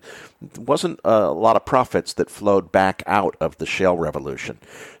flowed in, there wasn't a lot of profits that flowed back out of the shale revolution.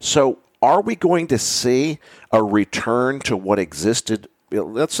 So are we going to see a return to what existed?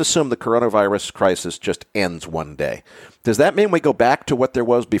 Let's assume the coronavirus crisis just ends one day. Does that mean we go back to what there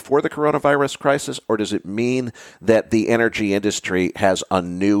was before the coronavirus crisis, or does it mean that the energy industry has a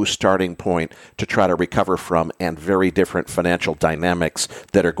new starting point to try to recover from and very different financial dynamics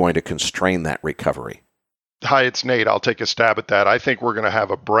that are going to constrain that recovery? Hi, it's Nate. I'll take a stab at that. I think we're going to have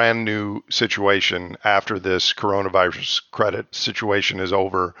a brand new situation after this coronavirus credit situation is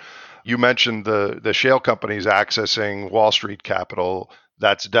over. You mentioned the shale companies accessing Wall Street capital.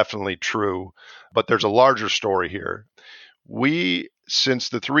 That's definitely true. But there's a larger story here. Since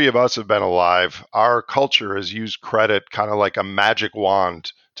the three of us have been alive, our culture has used credit kind of like a magic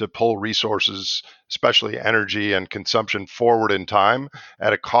wand to pull resources, especially energy and consumption, forward in time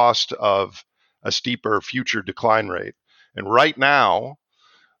at a cost of a steeper future decline rate. And right now,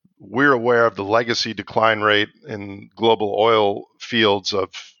 we're aware of the legacy decline rate in global oil fields of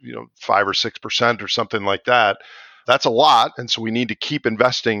 5 or 6% or something like that. That's a lot, and so we need to keep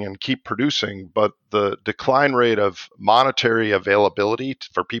investing and keep producing. But the decline rate of monetary availability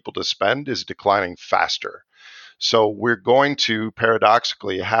for people to spend is declining faster. So we're going to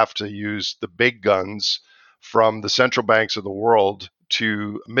paradoxically have to use the big guns from the central banks of the world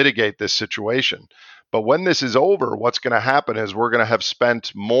to mitigate this situation. But when this is over, what's going to happen is we're going to have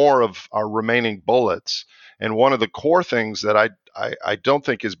spent more of our remaining bullets. And one of the core things that I don't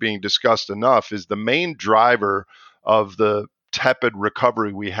think is being discussed enough is the main driver of the tepid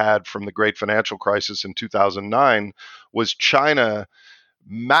recovery we had from the great financial crisis in 2009 was China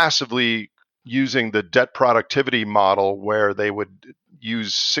massively using the debt productivity model, where they would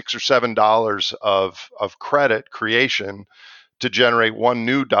use $6 or $7 of credit creation to generate one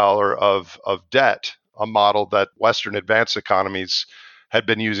new dollar of debt, a model that Western advanced economies had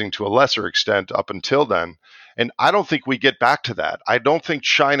been using to a lesser extent up until then. And I don't think we get back to that. I don't think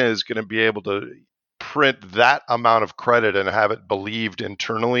China is going to be able to print that amount of credit and have it believed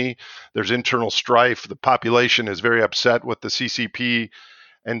internally. There's internal strife. The population is very upset with the CCP.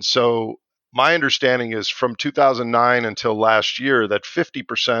 And so my understanding is from 2009 until last year that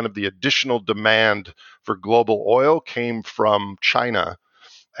 50% of the additional demand for global oil came from China.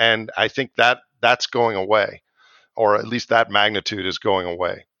 And I think that's going away, or at least that magnitude is going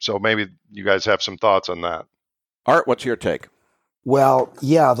away. So maybe you guys have some thoughts on that. Art, what's your take? Well,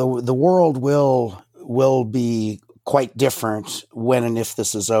 yeah, the world will be quite different when and if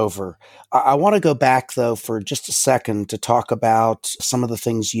this is over. I want to go back, though, for just a second to talk about some of the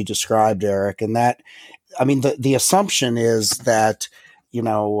things you described, Eric. And that, I mean, the assumption is that,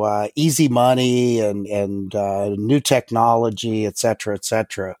 easy money and new technology, et cetera, et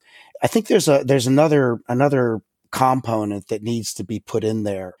cetera. I think there's another component that needs to be put in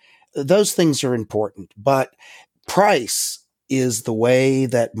there. Those things are important, but price is the way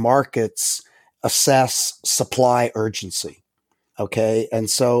that markets assess supply urgency. Okay. And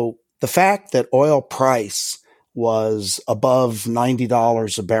so the fact that oil price was above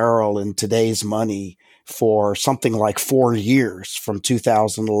 $90 a barrel in today's money for something like 4 years, from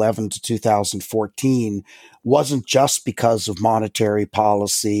 2011 to 2014, wasn't just because of monetary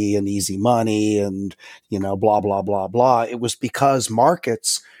policy and easy money and, blah, blah, blah, blah. It was because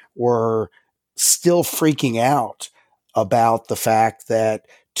markets were still freaking out about the fact that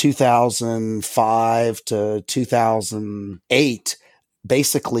 2005 to 2008,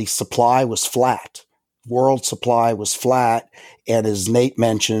 basically supply was flat. World supply was flat. And as Nate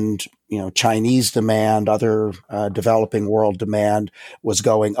mentioned, Chinese demand, other developing world demand was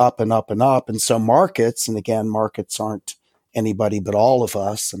going up and up and up. And so markets, and again, markets aren't anybody but all of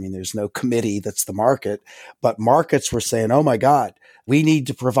us. I mean, there's no committee that's the market, but markets were saying, oh my God, we need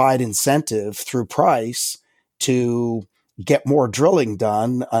to provide incentive through price to get more drilling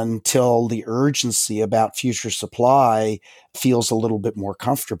done until the urgency about future supply feels a little bit more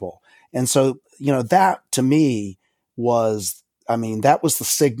comfortable. And so, that to me that was the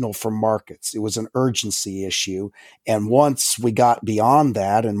signal from markets. It was an urgency issue. And once we got beyond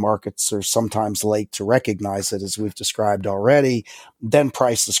that, and markets are sometimes late to recognize it, as we've described already, then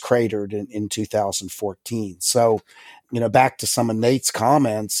prices cratered in 2014. So, back to some of Nate's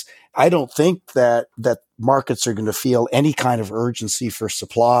comments, I don't think that markets are going to feel any kind of urgency for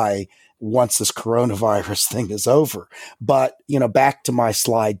supply once this coronavirus thing is over. But, back to my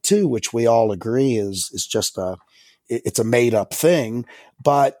slide 2, which we all agree is just it's a made up thing.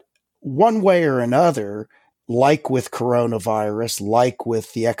 But one way or another, like with coronavirus, like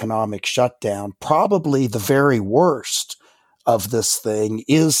with the economic shutdown, probably the very worst of this thing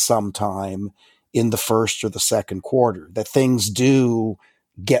is sometime in the first or the second quarter, that things do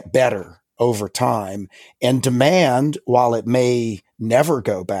get better over time. And demand, while it may never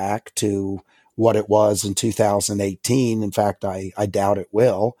go back to what it was in 2018, in fact, I doubt it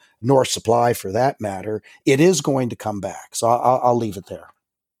will, nor supply for that matter, it is going to come back. So I'll leave it there.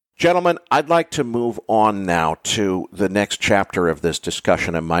 Gentlemen, I'd like to move on now to the next chapter of this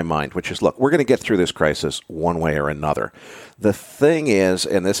discussion in my mind, which is, look, we're going to get through this crisis one way or another. The thing is,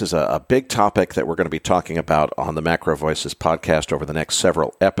 and this is a big topic that we're going to be talking about on the Macro Voices podcast over the next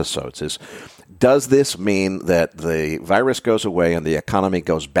several episodes, is does this mean that the virus goes away and the economy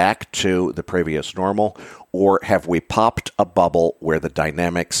goes back to the previous normal, or have we popped a bubble where the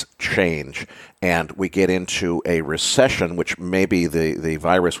dynamics change and we get into a recession, which maybe the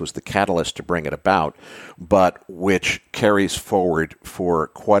virus was the catalyst to bring it about, but which carries forward for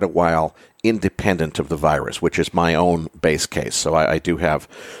quite a while independent of the virus, which is my own base case. So I do have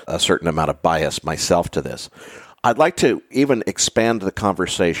a certain amount of bias myself to this. I'd like to even expand the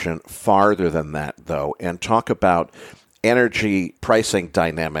conversation farther than that, though, and talk about energy pricing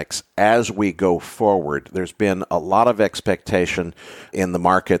dynamics as we go forward. There's been a lot of expectation in the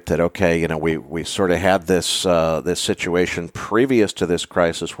market that, okay, we sort of had this situation previous to this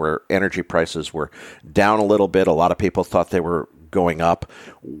crisis where energy prices were down a little bit. A lot of people thought they were going up.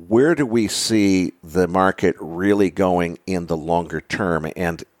 Where do we see the market really going in the longer term?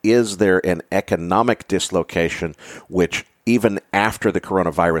 And is there an economic dislocation which, even after the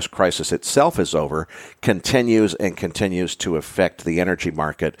coronavirus crisis itself is over, continues to affect the energy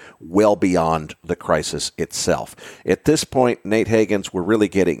market well beyond the crisis itself? At this point, Nate Hagans, we're really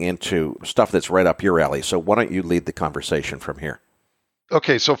getting into stuff that's right up your alley. So why don't you lead the conversation from here?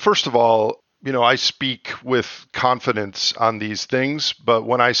 Okay, so first of all, I speak with confidence on these things, but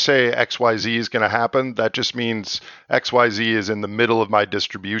when I say XYZ is going to happen, that just means XYZ is in the middle of my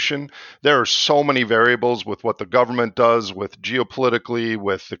distribution. There are so many variables with what the government does, with geopolitically,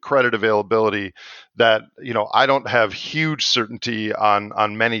 with the credit availability, that, I don't have huge certainty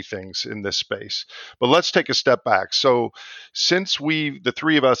on many things in this space. But let's take a step back. So since the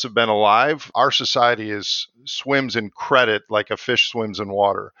three of us have been alive, our society swims in credit like a fish swims in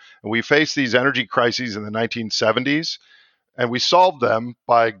water. And we faced these energy crises in the 1970s, and we solved them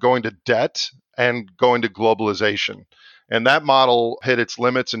by going to debt and going to globalization. And that model hit its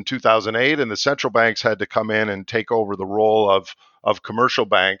limits in 2008, and the central banks had to come in and take over the role of commercial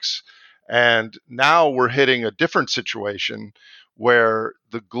banks. And now we're hitting a different situation where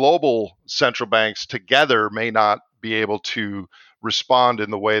the global central banks together may not be able to respond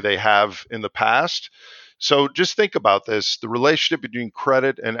in the way they have in the past. So just think about this, the relationship between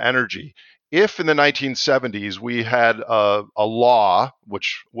credit and energy. If in the 1970s we had a law,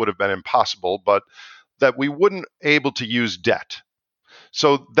 which would have been impossible, but that we wouldn't able to use debt.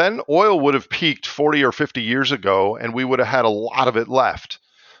 So then oil would have peaked 40 or 50 years ago, and we would have had a lot of it left.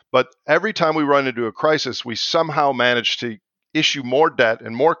 But every time we run into a crisis, we somehow manage to issue more debt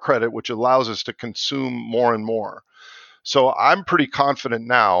and more credit, which allows us to consume more and more. So I'm pretty confident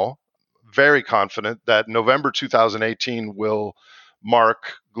now, very confident, that November 2018 will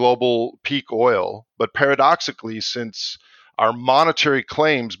mark global peak oil. But paradoxically, since our monetary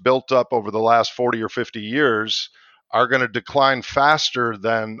claims built up over the last 40 or 50 years are going to decline faster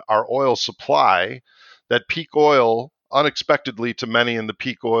than our oil supply, that peak oil, unexpectedly to many in the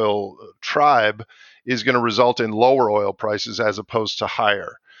peak oil tribe, is going to result in lower oil prices as opposed to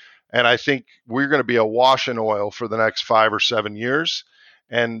higher. And I think we're going to be awash in oil for the next 5 or 7 years.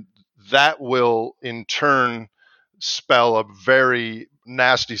 And that will in turn spell a very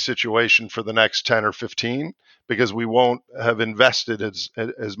nasty situation for the next 10 or 15, because we won't have invested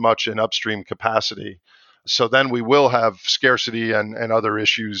as much in upstream capacity. So then we will have scarcity and other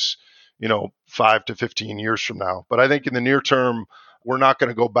issues, 5 to 15 years from now. But I think in the near term, we're not going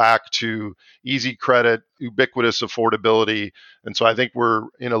to go back to easy credit, ubiquitous affordability. And so I think we're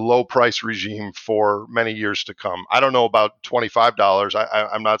in a low price regime for many years to come. I don't know about $25.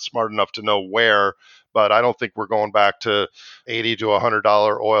 I'm not smart enough to know where, but I don't think we're going back to $80 to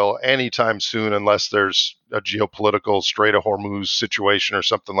 $100 oil anytime soon, unless there's a geopolitical Strait of Hormuz situation or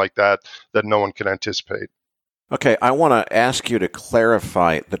something like that no one can anticipate. Okay, I want to ask you to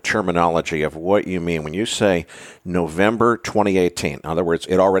clarify the terminology of what you mean when you say November 2018. In other words,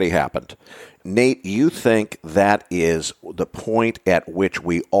 it already happened. Nate, you think that is the point at which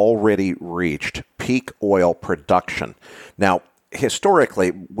we already reached peak oil production. Now, historically,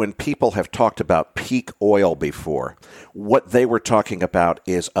 when people have talked about peak oil before, what they were talking about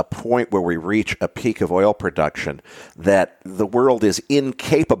is a point where we reach a peak of oil production that the world is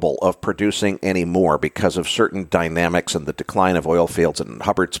incapable of producing anymore because of certain dynamics and the decline of oil fields and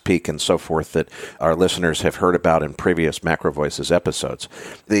Hubbard's Peak and so forth that our listeners have heard about in previous Macro Voices episodes.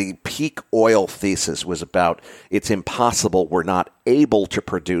 The peak oil thesis was about it's impossible, we're not able to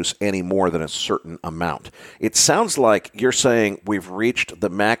produce any more than a certain amount. It sounds like you're saying we've reached the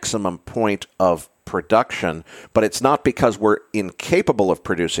maximum point of production, but it's not because we're incapable of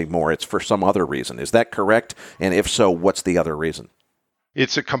producing more, it's for some other reason. Is that correct? And if so, what's the other reason?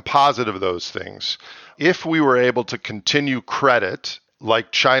 It's a composite of those things. If we were able to continue credit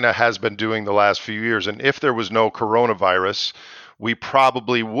like China has been doing the last few years, and if there was no coronavirus, we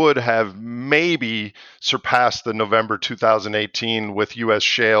probably would have maybe surpassed the November 2018 with U.S.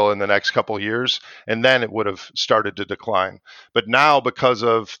 shale in the next couple of years, and then it would have started to decline. But now, because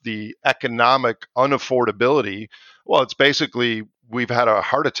of the economic unaffordability, well, it's basically we've had a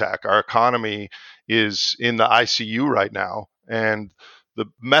heart attack. Our economy is in the ICU right now, and the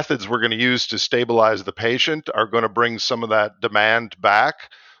methods we're going to use to stabilize the patient are going to bring some of that demand back,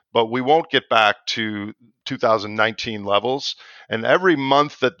 but we won't get back to 2019 levels. And every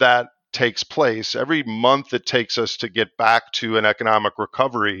month that takes place, every month it takes us to get back to an economic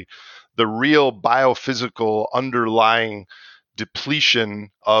recovery, the real biophysical underlying depletion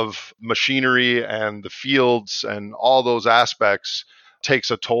of machinery and the fields and all those aspects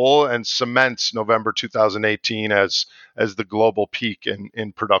takes a toll and cements November 2018 as the global peak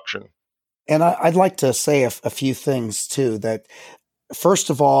in production. And I'd like to say a few things too. That first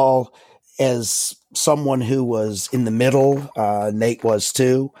of all, as someone who was in the middle, Nate was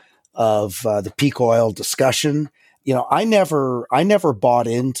too, of the peak oil discussion, I never bought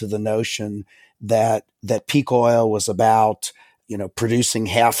into the notion that peak oil was about producing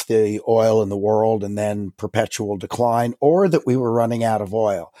half the oil in the world and then perpetual decline, or that we were running out of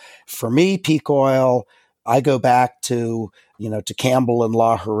oil. For me, peak oil, I go back to Campbell and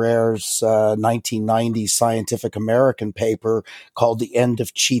La Herrere's 1990 Scientific American paper called The End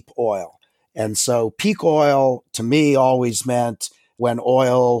of Cheap Oil. And so peak oil to me always meant when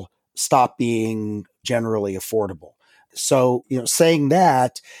oil stopped being generally affordable. So, saying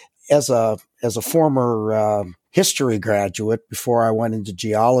that, as a former history graduate before I went into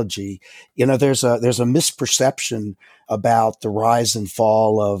geology, there's a misperception about the rise and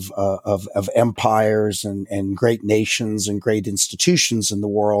fall of empires and great nations and great institutions in the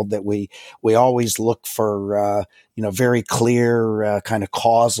world, that we always look for very clear kind of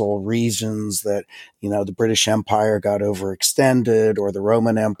causal reasons that the British Empire got overextended, or the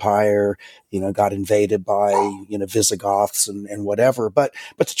Roman Empire got invaded by Visigoths and whatever. But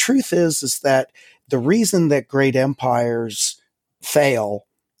the truth is that the reason that great empires fail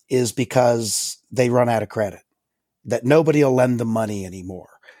is because they run out of credit, that nobody will lend them money anymore.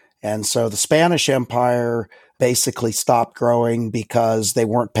 And so the Spanish Empire basically stopped growing because they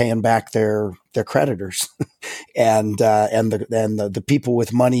weren't paying back their creditors. and the people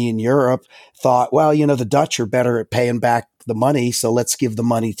with money in Europe thought, well, the Dutch are better at paying back the money, so let's give the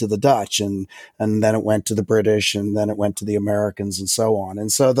money to the Dutch. And then it went to the British, and then it went to the Americans, and so on.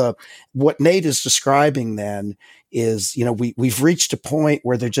 And so what Nate is describing then is, we've reached a point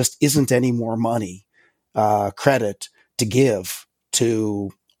where there just isn't any more money, credit to give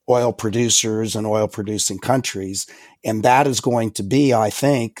to oil producers and oil producing countries. And that is going to be, I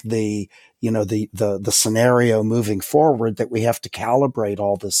think, the scenario moving forward, that we have to calibrate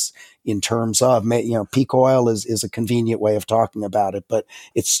all this in terms of, peak oil is a convenient way of talking about it, but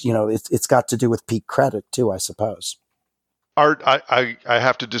it's got to do with peak credit too, I suppose. Art, I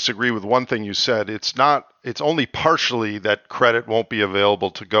have to disagree with one thing you said. It's only partially that credit won't be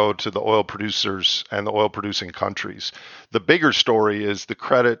available to go to the oil producers and the oil producing countries. The bigger story is the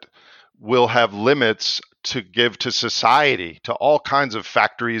credit will have limits to give to society, to all kinds of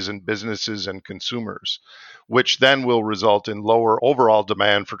factories and businesses and consumers, which then will result in lower overall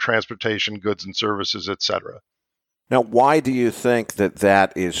demand for transportation, goods and services, et cetera. Now, why do you think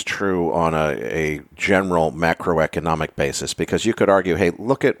that is true on a general macroeconomic basis? Because you could argue, hey,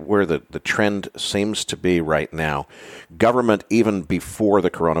 look at where the trend seems to be right now. Government, even before the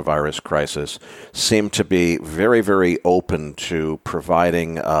coronavirus crisis, seemed to be very, very open to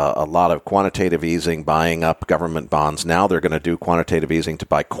providing a lot of quantitative easing, buying up government bonds. Now they're going to do quantitative easing to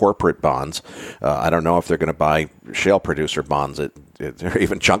buy corporate bonds. I don't know if they're going to buy shale producer bonds or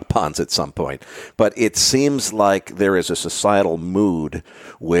even junk bonds at some point. But it seems like there is a societal mood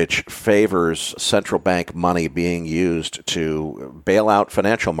which favors central bank money being used to bail out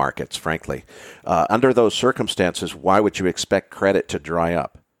financial markets, frankly. Under those circumstances, why would you expect credit to dry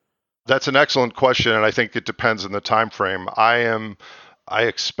up? That's an excellent question, and I think it depends on the time frame. I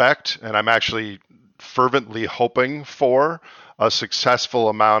expect, and I'm actually fervently hoping for, a successful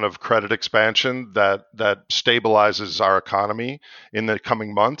amount of credit expansion that stabilizes our economy in the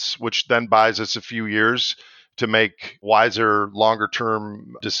coming months, which then buys us a few years to make wiser,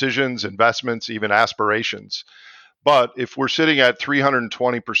 longer-term decisions, investments, even aspirations. But if we're sitting at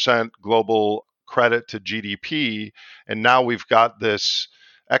 320% global credit to GDP, and now we've got this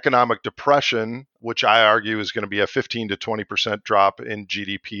economic depression, which I argue is going to be a 15 to 20% drop in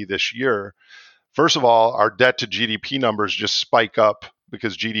GDP this year. First of all, our debt to GDP numbers just spike up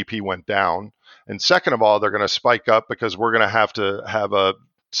because GDP went down. And second of all, they're going to spike up because we're going to have a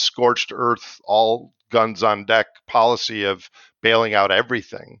scorched earth, all guns on deck policy of bailing out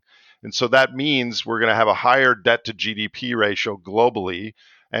everything. And so that means we're going to have a higher debt to GDP ratio globally.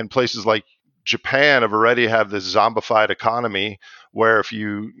 And places like Japan have already have this zombified economy where if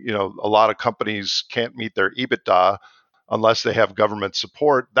a lot of companies can't meet their EBITDA unless they have government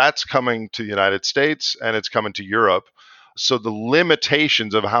support. That's coming to the United States and it's coming to Europe. So the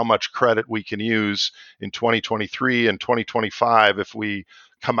limitations of how much credit we can use in 2023 and 2025, if we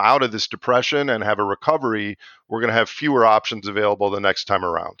come out of this depression and have a recovery, we're going to have fewer options available the next time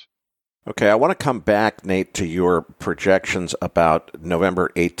around. Okay, I want to come back, Nate, to your projections about November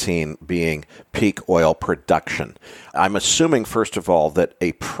 18 being peak oil production. I'm assuming, first of all, that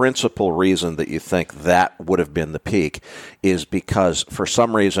a principal reason that you think that would have been the peak is because, for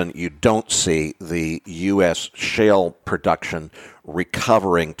some reason, you don't see the U.S. shale production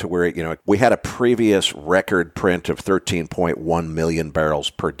recovering to where, we had a previous record print of 13.1 million barrels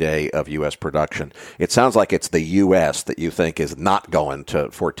per day of U.S. production. It sounds like it's the U.S. that you think is not going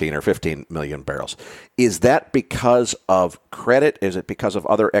to 14 or 15 million barrels. Is that because of credit? Is it because of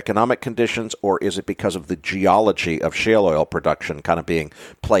other economic conditions? Or is it because of the geology of shale oil production kind of being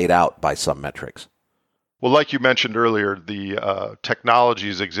played out by some metrics? Well, like you mentioned earlier, the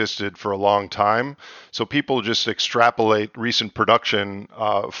technologies existed for a long time. So people just extrapolate recent production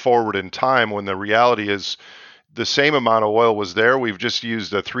forward in time when the reality is the same amount of oil was there. We've just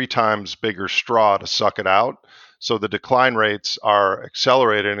used a 3 times bigger straw to suck it out. So the decline rates are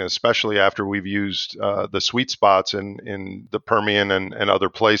accelerating, especially after we've used the sweet spots in the Permian and other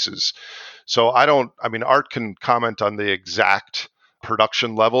places. So Art can comment on the exact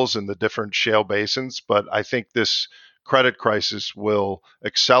production levels in the different shale basins, but I think this credit crisis will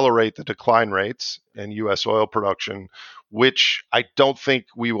accelerate the decline rates in U.S. oil production, which I don't think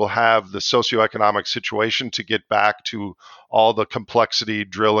we will have the socioeconomic situation to get back to all the complexity,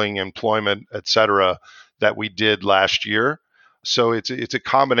 drilling, employment, et cetera, that we did last year. So it's a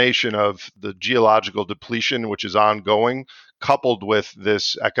combination of the geological depletion, which is ongoing, coupled with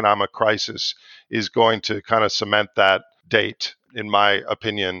this economic crisis, is going to kind of cement that date, in my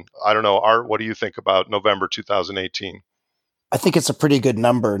opinion. I don't know, Art, what do you think about November 2018? I think it's a pretty good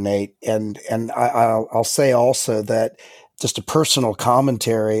number, Nate. And I'll say also that, just a personal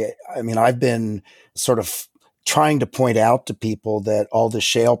commentary, I've been sort of trying to point out to people that all the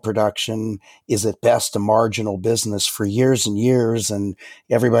shale production is at best a marginal business for years and years. And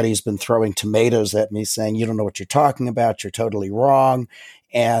everybody's been throwing tomatoes at me saying, you don't know what you're talking about. You're totally wrong.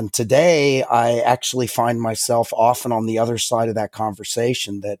 And today I actually find myself often on the other side of that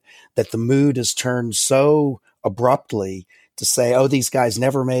conversation, that the mood has turned so abruptly to say, oh, these guys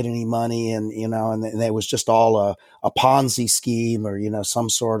never made any money. And, and it was just all a Ponzi scheme or, some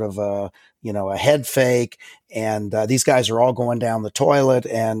sort of a head fake. And these guys are all going down the toilet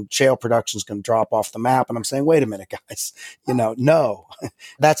and shale production is going to drop off the map. And I'm saying, wait a minute, guys, no,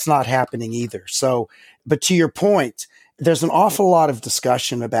 that's not happening either. So, but to your point, there's an awful lot of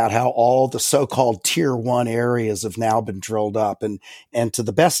discussion about how all the so-called tier 1 areas have now been drilled up. And to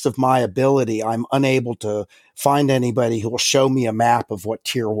the best of my ability, I'm unable to find anybody who will show me a map of what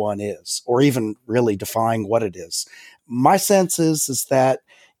tier 1 is, or even really define what it is. My sense is that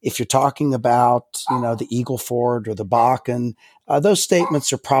if you're talking about, the Eagle Ford or the Bakken, those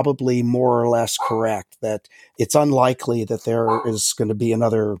statements are probably more or less correct, that it's unlikely that there is going to be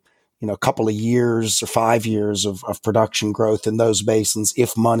another couple of years or 5 years of production growth in those basins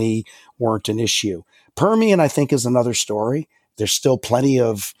if money weren't an issue. Permian, I think, is another story. There's still plenty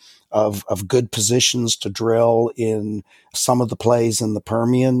of good positions to drill in some of the plays in the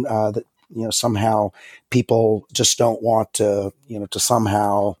Permian that somehow people just don't want to to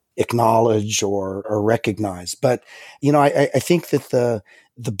somehow acknowledge or recognize. But I think that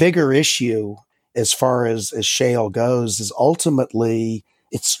the bigger issue as far as shale goes is ultimately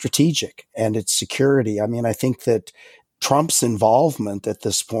it's strategic and it's security. I think that Trump's involvement at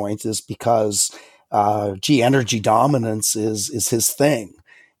this point is because, energy dominance is his thing.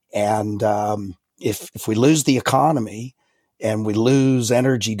 And if we lose the economy and we lose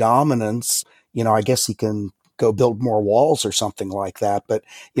energy dominance, I guess he can go build more walls or something like that. But,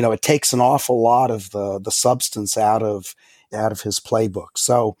 it takes an awful lot of the substance out of his playbook.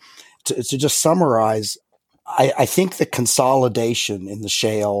 So to just summarize, I think the consolidation in the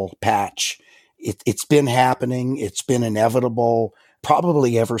shale patch, it's been happening. It's been inevitable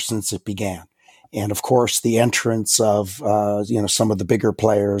probably ever since it began. And of course, the entrance of, some of the bigger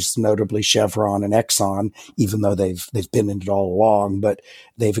players, notably Chevron and Exxon, even though they've been in it all along, but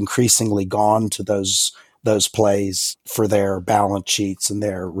they've increasingly gone to those plays for their balance sheets and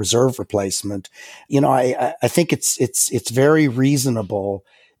their reserve replacement. I think it's very reasonable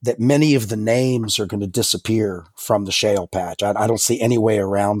that many of the names are going to disappear from the shale patch. I don't see any way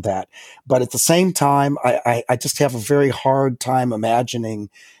around that. But at the same time, I just have a very hard time imagining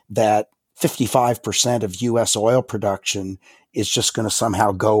that 55% of U.S. oil production is just going to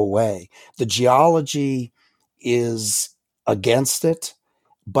somehow go away. The geology is against it,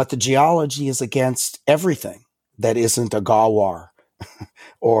 but the geology is against everything that isn't a Gawar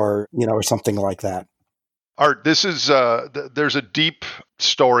or, or something like that. Art, this is there's a deep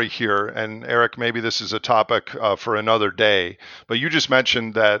story here, and Eric, maybe this is a topic for another day. But you just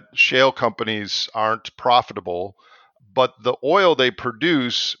mentioned that shale companies aren't profitable, but the oil they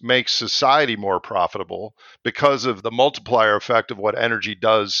produce makes society more profitable because of the multiplier effect of what energy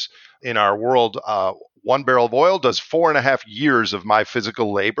does in our world. 1 barrel of oil does 4.5 years of my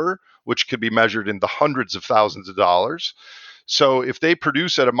physical labor, which could be measured in the hundreds of thousands of dollars. So if they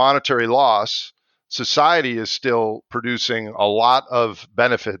produce at a monetary loss, society is still producing a lot of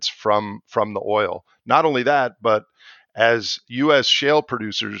benefits from the oil. Not only that, but as U.S. shale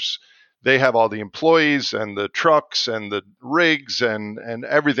producers, they have all the employees and the trucks and the rigs and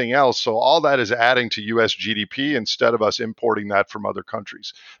everything else. So all that is adding to U.S. GDP instead of us importing that from other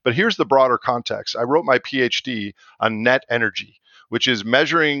countries. But here's the broader context. I wrote my PhD on net energy, which is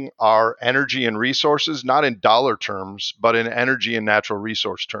measuring our energy and resources, not in dollar terms, but in energy and natural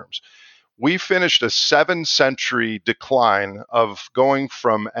resource terms. We finished a 7-century decline of going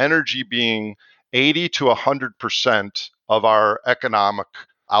from energy being 80 to 100% of our economic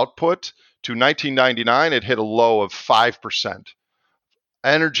output. To 1999, it hit a low of 5%.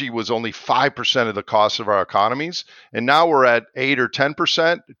 Energy was only 5% of the cost of our economies, and now we're at 8 or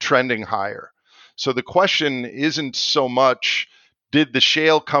 10%, trending higher. So the question isn't so much, did the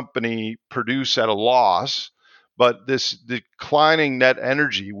shale company produce at a loss? But this declining net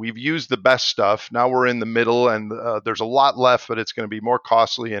energy, we've used the best stuff. Now we're in the middle, and there's a lot left, but it's going to be more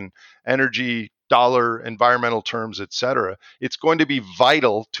costly in energy, dollar, environmental terms, et cetera. It's going to be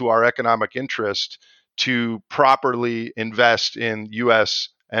vital to our economic interest to properly invest in U.S.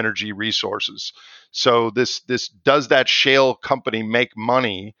 energy resources. So this does that shale company make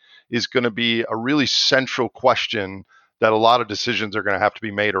money is going to be a really central question that a lot of decisions are going to have to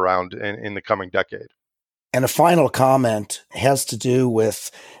be made around in the coming decade. And a final comment has to do with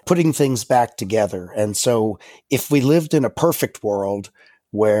putting things back together. And so if we lived in a perfect world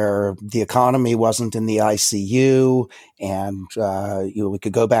where the economy wasn't in the ICU and we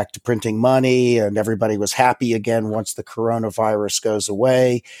could go back to printing money and everybody was happy again once the coronavirus goes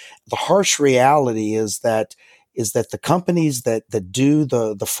away, the harsh reality is that the companies that do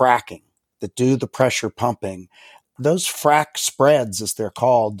the fracking, that do the pressure pumping, those frac spreads, as they're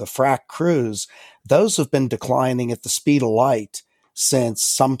called, the frac crews, those have been declining at the speed of light since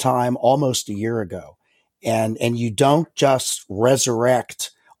sometime almost a year ago. And you don't just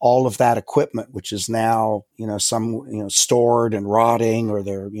resurrect all of that equipment, which is now, stored and rotting, or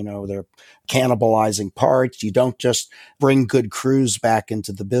they're cannibalizing parts. You don't just bring good crews back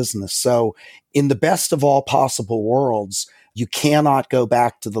into the business. So in the best of all possible worlds, you cannot go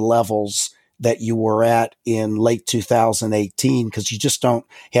back to the levels that you were at in late 2018 because you just don't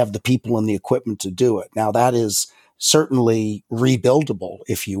have the people and the equipment to do it. Now, that is certainly rebuildable,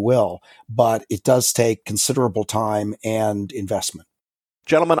 if you will, but it does take considerable time and investment.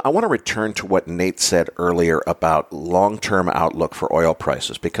 Gentlemen, I want to return to what Nate said earlier about long-term outlook for oil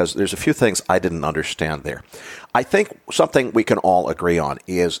prices, because there's a few things I didn't understand there. I think something we can all agree on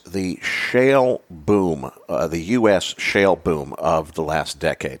is the shale boom, the U.S. shale boom of the last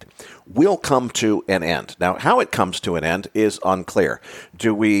decade will come to an end. Now, how it comes to an end is unclear.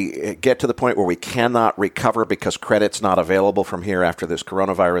 Do we get to the point where we cannot recover because credit's not available from here after this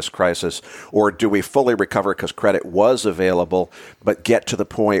coronavirus crisis, or do we fully recover because credit was available, but get to the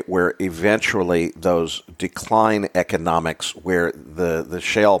point where eventually those decline economics where the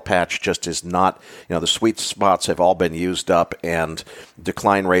shale patch just is not, the sweet spots have all been used up and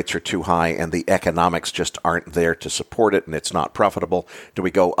decline rates are too high and the economics just aren't there to support it and it's not profitable? Do we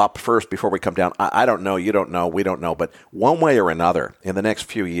go up first before we come down? I don't know. You don't know. We don't know. But one way or another, in the next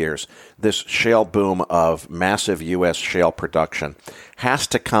few years, this shale boom of massive U.S. shale production has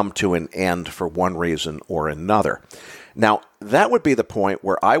to come to an end for one reason or another. Now, that would be the point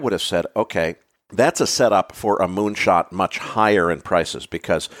where I would have said, okay, that's a setup for a moonshot much higher in prices,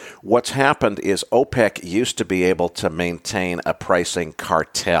 because what's happened is OPEC used to be able to maintain a pricing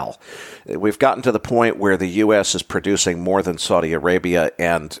cartel. We've gotten to the point where the U.S. is producing more than Saudi Arabia,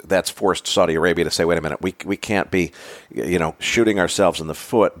 and that's forced Saudi Arabia to say, wait a minute, we can't be, shooting ourselves in the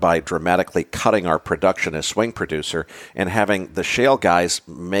foot by dramatically cutting our production as swing producer and having the shale guys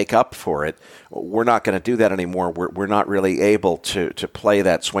make up for it. We're not going to do that anymore. We're not really able to play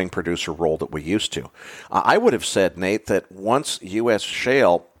that swing producer role that we used to. I would have said, Nate, that once U.S.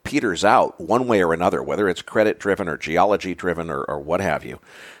 shale peters out one way or another, whether it's credit-driven or geology-driven or what have you,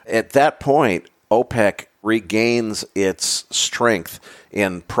 at that point, OPEC regains its strength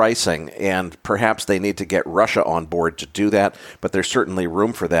in pricing, and perhaps they need to get Russia on board to do that, but there's certainly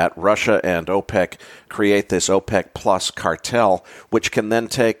room for that. Russia and OPEC create this OPEC Plus cartel, which can then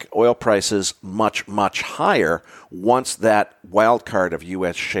take oil prices much, much higher once that wild card of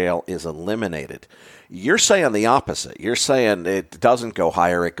U.S. shale is eliminated. You're saying the opposite. You're saying it doesn't go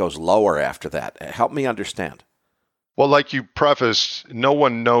higher, it goes lower after that. Help me understand. Well, like you prefaced, no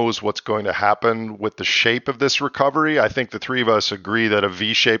one knows what's going to happen with the shape of this recovery. I think the three of us agree that a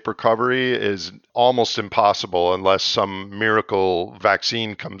V-shaped recovery is almost impossible unless some miracle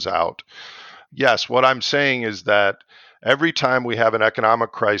vaccine comes out. Yes, what I'm saying is that every time we have an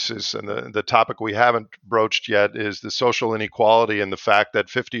economic crisis, and the topic we haven't broached yet is the social inequality and the fact that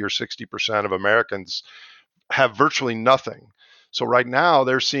 50 or 60% of Americans have virtually nothing. So right now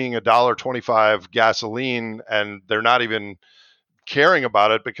they're seeing $1.25 gasoline and they're not even caring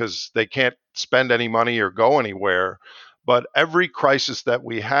about it because they can't spend any money or go anywhere. But every crisis that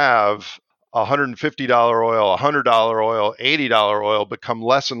we have, $150 oil, $100 oil, $80 oil become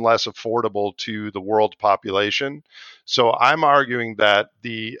less and less affordable to the world population. So I'm arguing that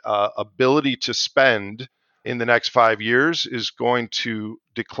the ability to spend in the next 5 years is going to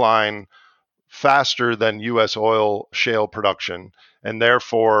decline faster than U.S. oil shale production. And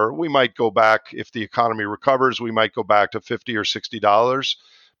therefore, we might go back, if the economy recovers, we might go back to $50 or $60.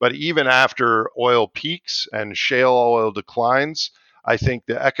 But even after oil peaks and shale oil declines, I think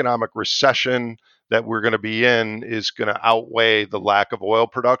the economic recession that we're going to be in is going to outweigh the lack of oil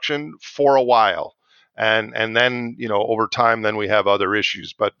production for a while. And then, over time, then we have other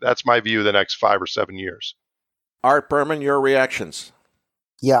issues. But that's my view the next 5 or 7 years. Art Berman, your reactions?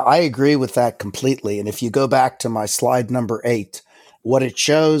 Yeah, I agree with that completely. And if you go back to my slide number 8, what it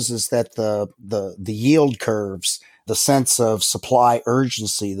shows is that the yield curves, the sense of supply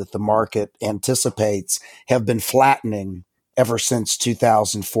urgency that the market anticipates, have been flattening ever since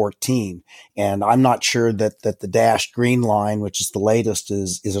 2014. And I'm not sure that the dashed green line, which is the latest,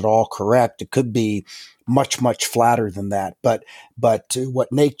 is at all correct. It could be much, much flatter than that. But to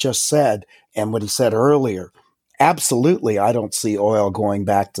what Nate just said and what he said earlier, absolutely, I don't see oil going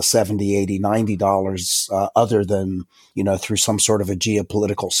back to $70, $80, $90 other than, through some sort of a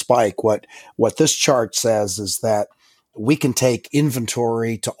geopolitical spike. What this chart says is that we can take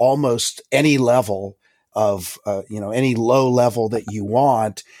inventory to almost any level of, any low level that you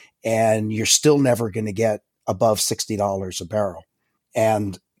want, and you're still never going to get above $60 a barrel.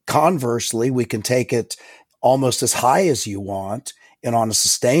 And conversely, we can take it almost as high as you want, and on a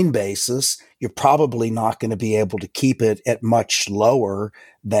sustained basis, you're probably not going to be able to keep it at much lower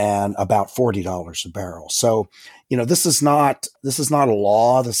than about $40 a barrel. So, this is not a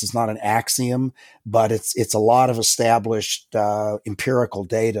law. This is not an axiom, but it's a lot of established empirical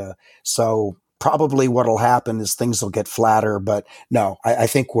data. So probably what'll happen is things will get flatter. But no, I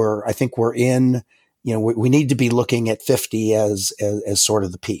think we're in. We need to be looking at 50 as sort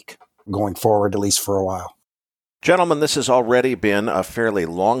of the peak going forward, at least for a while. Gentlemen, this has already been a fairly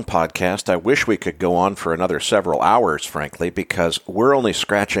long podcast. I wish we could go on for another several hours, frankly, because we're only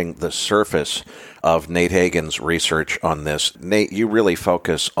scratching the surface of Nate Hagen's research on this. Nate, you really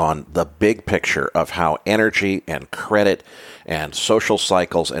focus on the big picture of how energy and credit and social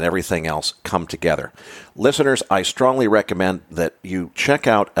cycles and everything else come together. Listeners, I strongly recommend that you check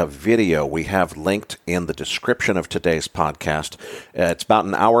out a video we have linked in the description of today's podcast. It's about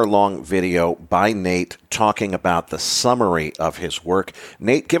an hour-long video by Nate talking about the summary of his work.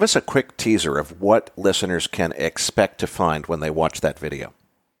 Nate, give us a quick teaser of what listeners can expect to find when they watch that video.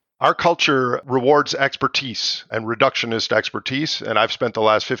 Our culture rewards expertise and reductionist expertise, and I've spent the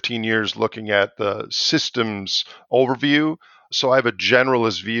last 15 years looking at the systems overview. So I have a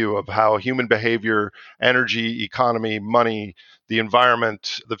generalist view of how human behavior, energy, economy, money, the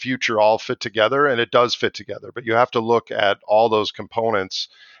environment, the future all fit together, and it does fit together. But you have to look at all those components.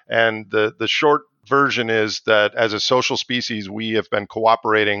 And the short version is that as a social species, we have been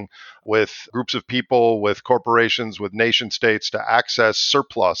cooperating with groups of people, with corporations, with nation states to access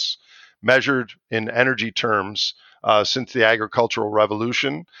surplus measured in energy terms since the agricultural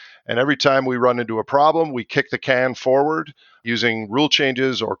revolution. And every time we run into a problem, we kick the can forward using rule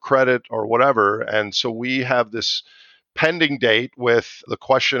changes or credit or whatever. And so we have this pending date with the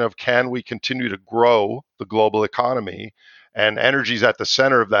question of, can we continue to grow the global economy? And energy is at the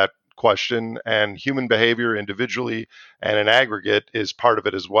center of that question, and human behavior individually and in aggregate is part of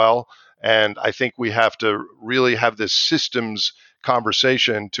it as well. And I think we have to really have this systems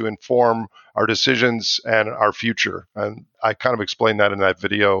conversation to inform our decisions and our future. And I kind of explained that in that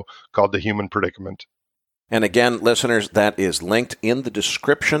video called The Human Predicament. And again, listeners, that is linked in the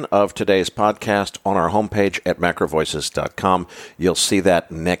description of today's podcast on our homepage at macrovoices.com. You'll see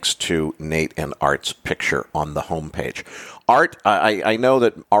that next to Nate and Art's picture on the homepage. Art, I know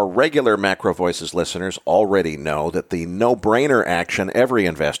that our regular Macro Voices listeners already know that the no-brainer action every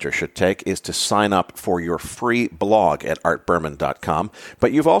investor should take is to sign up for your free blog at artberman.com.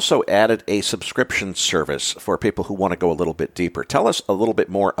 But you've also added a subscription service for people who want to go a little bit deeper. Tell us a little bit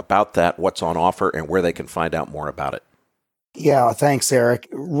more about that, what's on offer, and where they can find out more about it. Yeah, thanks, Eric.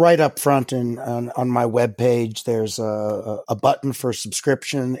 Right up front on my webpage, there's a button for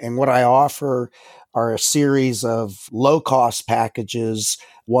subscription, and what I offer are a series of low-cost packages,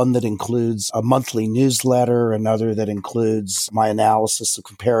 one that includes a monthly newsletter, another that includes my analysis of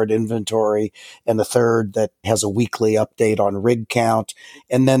compared inventory, and a third that has a weekly update on rig count.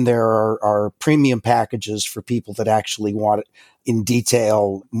 And then there are premium packages for people that actually want it in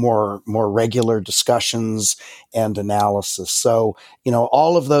detail, more regular discussions and analysis. So,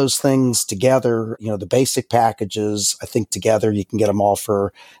 all of those things together, the basic packages, I think together you can get them all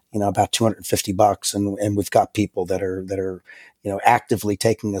for, about $250. And we've got people that are actively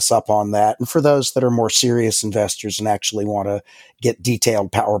taking us up on that. And for those that are more serious investors and actually want to get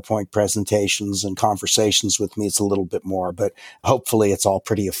detailed PowerPoint presentations and conversations with me, it's a little bit more, but hopefully it's all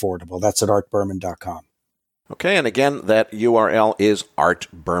pretty affordable. That's at artberman.com. Okay, and again, that URL is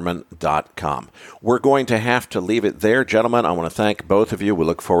artberman.com. We're going to have to leave it there. Gentlemen, I want to thank both of you. We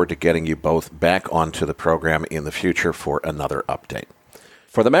look forward to getting you both back onto the program in the future for another update.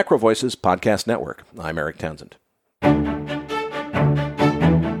 For the Macro Voices Podcast Network, I'm Eric Townsend.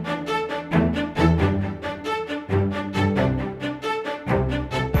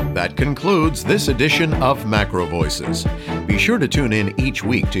 That concludes this edition of Macro Voices. Be sure to tune in each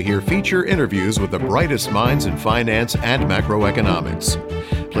week to hear feature interviews with the brightest minds in finance and macroeconomics.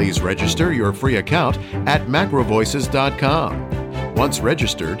 Please register your free account at macrovoices.com. Once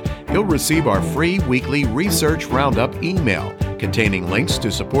registered, you'll receive our free weekly Research Roundup email containing links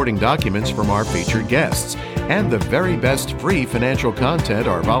to supporting documents from our featured guests and the very best free financial content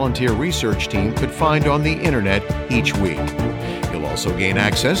our volunteer research team could find on the internet each week. You'll also gain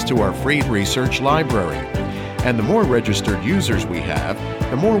access to our free research library. And the more registered users we have,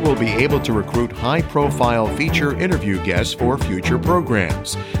 the more we'll be able to recruit high-profile feature interview guests for future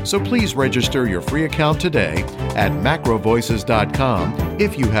programs. So please register your free account today at macrovoices.com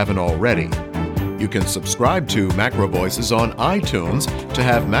if you haven't already. You can subscribe to Macro Voices on iTunes to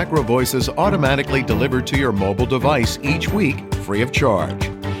have Macro Voices automatically delivered to your mobile device each week, free of charge.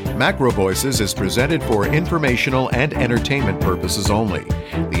 Macro Voices is presented for informational and entertainment purposes only.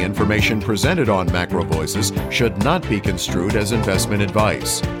 The information presented on Macro Voices should not be construed as investment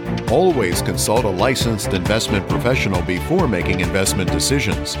advice. Always consult a licensed investment professional before making investment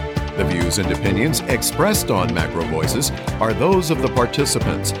decisions. The views and opinions expressed on Macro Voices are those of the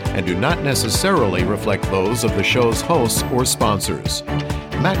participants and do not necessarily reflect those of the show's hosts or sponsors.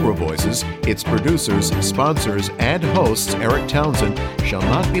 Macro Voices, its producers, sponsors, and hosts, Eric Townsend, shall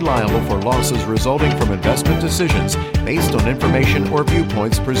not be liable for losses resulting from investment decisions based on information or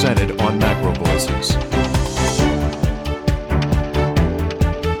viewpoints presented on Macro Voices.